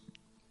us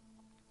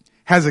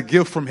has a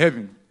gift from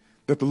heaven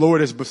that the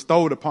Lord has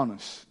bestowed upon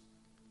us.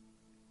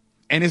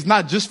 And it's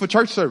not just for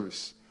church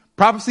service.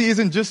 Prophecy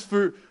isn't just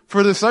for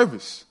the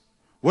service.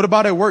 What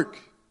about at work?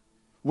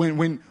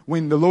 When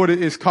the Lord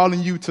is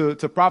calling you to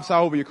prophesy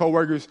over your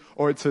coworkers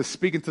or to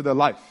speak into their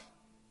life.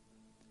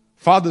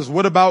 Fathers,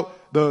 what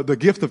about the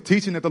gift of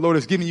teaching that the Lord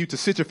has given you to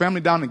sit your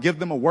family down and give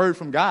them a word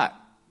from God?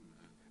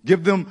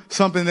 Give them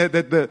something that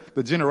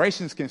the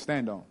generations can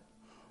stand on.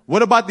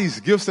 What about these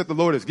gifts that the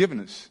Lord has given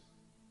us?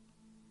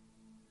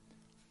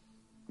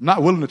 I'm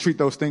not willing to treat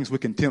those things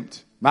with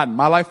contempt. Not in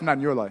my life, not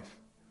in your life.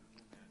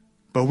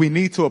 But we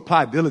need to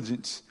apply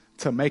diligence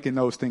to making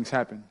those things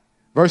happen.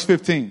 Verse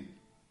 15.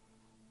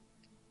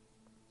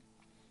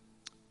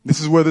 This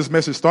is where this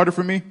message started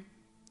for me.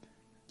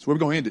 It's where we're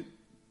going to end it.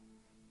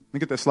 Let me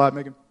get that slide,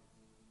 Megan.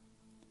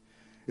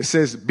 It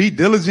says, be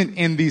diligent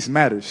in these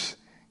matters.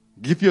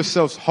 Give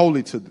yourselves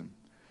wholly to them,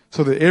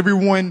 so that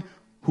everyone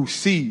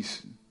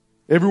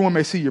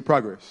may see your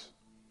progress.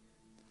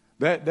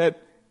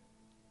 That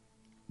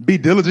be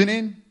diligent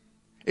in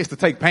is to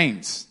take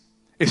pains.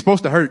 It's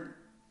supposed to hurt.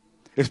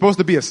 It's supposed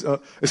to be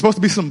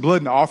some blood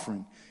in the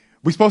offering.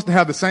 We're supposed to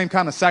have the same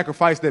kind of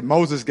sacrifice that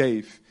Moses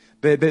gave,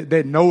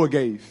 that Noah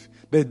gave,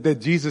 that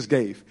Jesus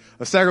gave.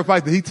 A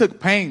sacrifice that he took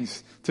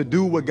pains to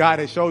do what God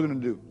had showed him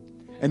to do.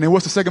 And then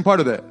what's the second part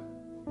of that?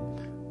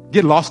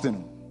 Get lost in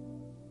them.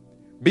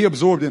 Be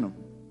absorbed in them.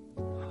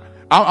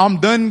 I'm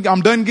done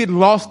getting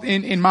lost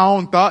in my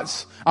own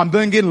thoughts. I'm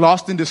done getting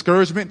lost in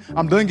discouragement.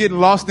 I'm done getting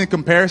lost in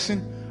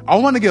comparison. I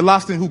want to get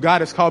lost in who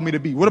God has called me to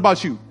be. What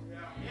about you?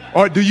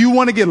 Or do you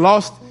want to get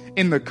lost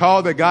in the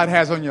call that God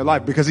has on your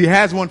life? Because he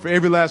has one for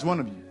every last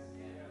one of you.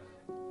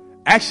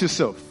 Ask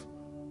yourself,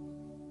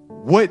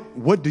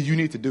 what do you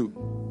need to do?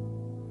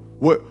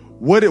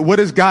 What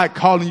is God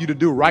calling you to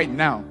do right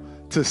now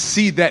to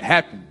see that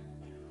happen?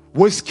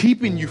 What's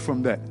keeping you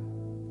from that?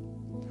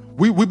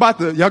 We about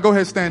to, y'all go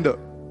ahead, stand up.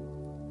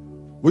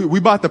 We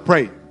about to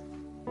pray.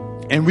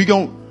 And we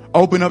gonna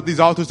open up these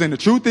altars. And the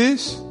truth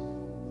is,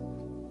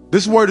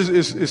 this word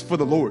is for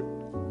the Lord.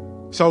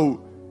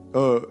 So,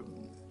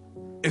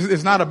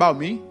 it's not about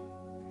me.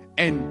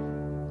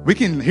 And we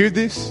can hear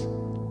this.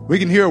 We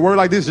can hear a word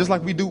like this just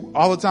like we do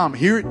all the time.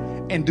 Hear it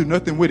and do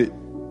nothing with it.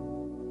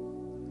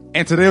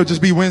 And today will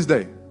just be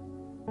Wednesday.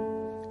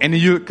 And then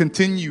you'll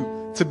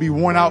continue to be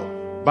worn out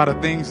by the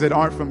things that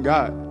aren't from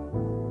God.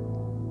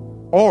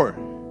 Or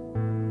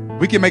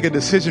we can make a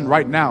decision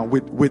right now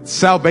with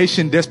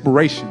salvation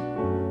desperation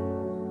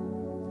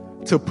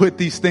to put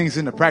these things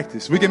into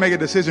practice. We can make a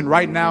decision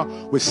right now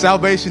with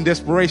salvation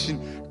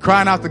desperation,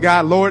 crying out to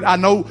God, Lord, I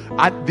know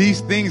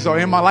these things are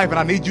in my life and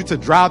I need you to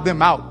drive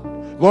them out.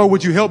 Lord,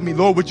 would you help me?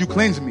 Lord, would you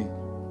cleanse me?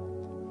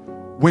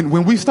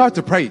 When we start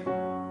to pray,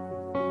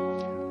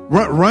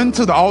 run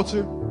to the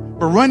altar,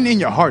 but run in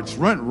your hearts.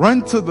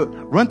 Run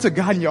to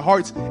God in your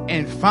hearts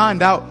and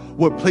find out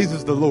what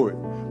pleases the Lord,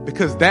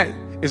 because that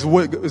is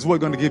what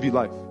going to give you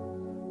life.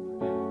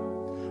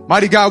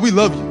 Mighty God, we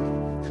love you.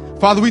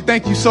 Father, we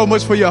thank you so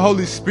much for your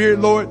Holy Spirit,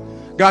 Lord.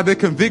 God, that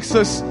convicts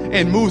us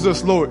and moves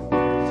us, Lord.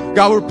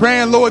 God, we're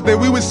praying, Lord, that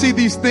we would see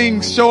these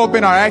things show up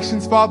in our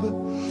actions, Father.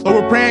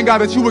 Lord, we're praying, God,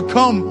 that you would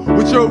come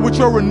with your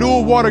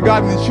renewal water,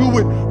 God, and that you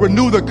would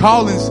renew the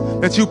callings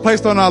that you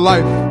placed on our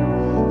life.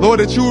 Lord,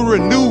 that you would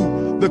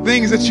renew the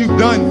things that you've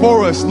done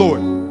for us,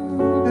 Lord.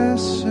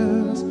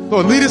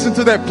 Lord, lead us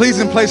into that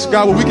pleasing place,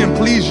 God, where we can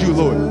please you,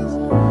 Lord.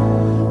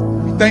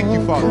 We thank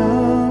you,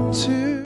 Father.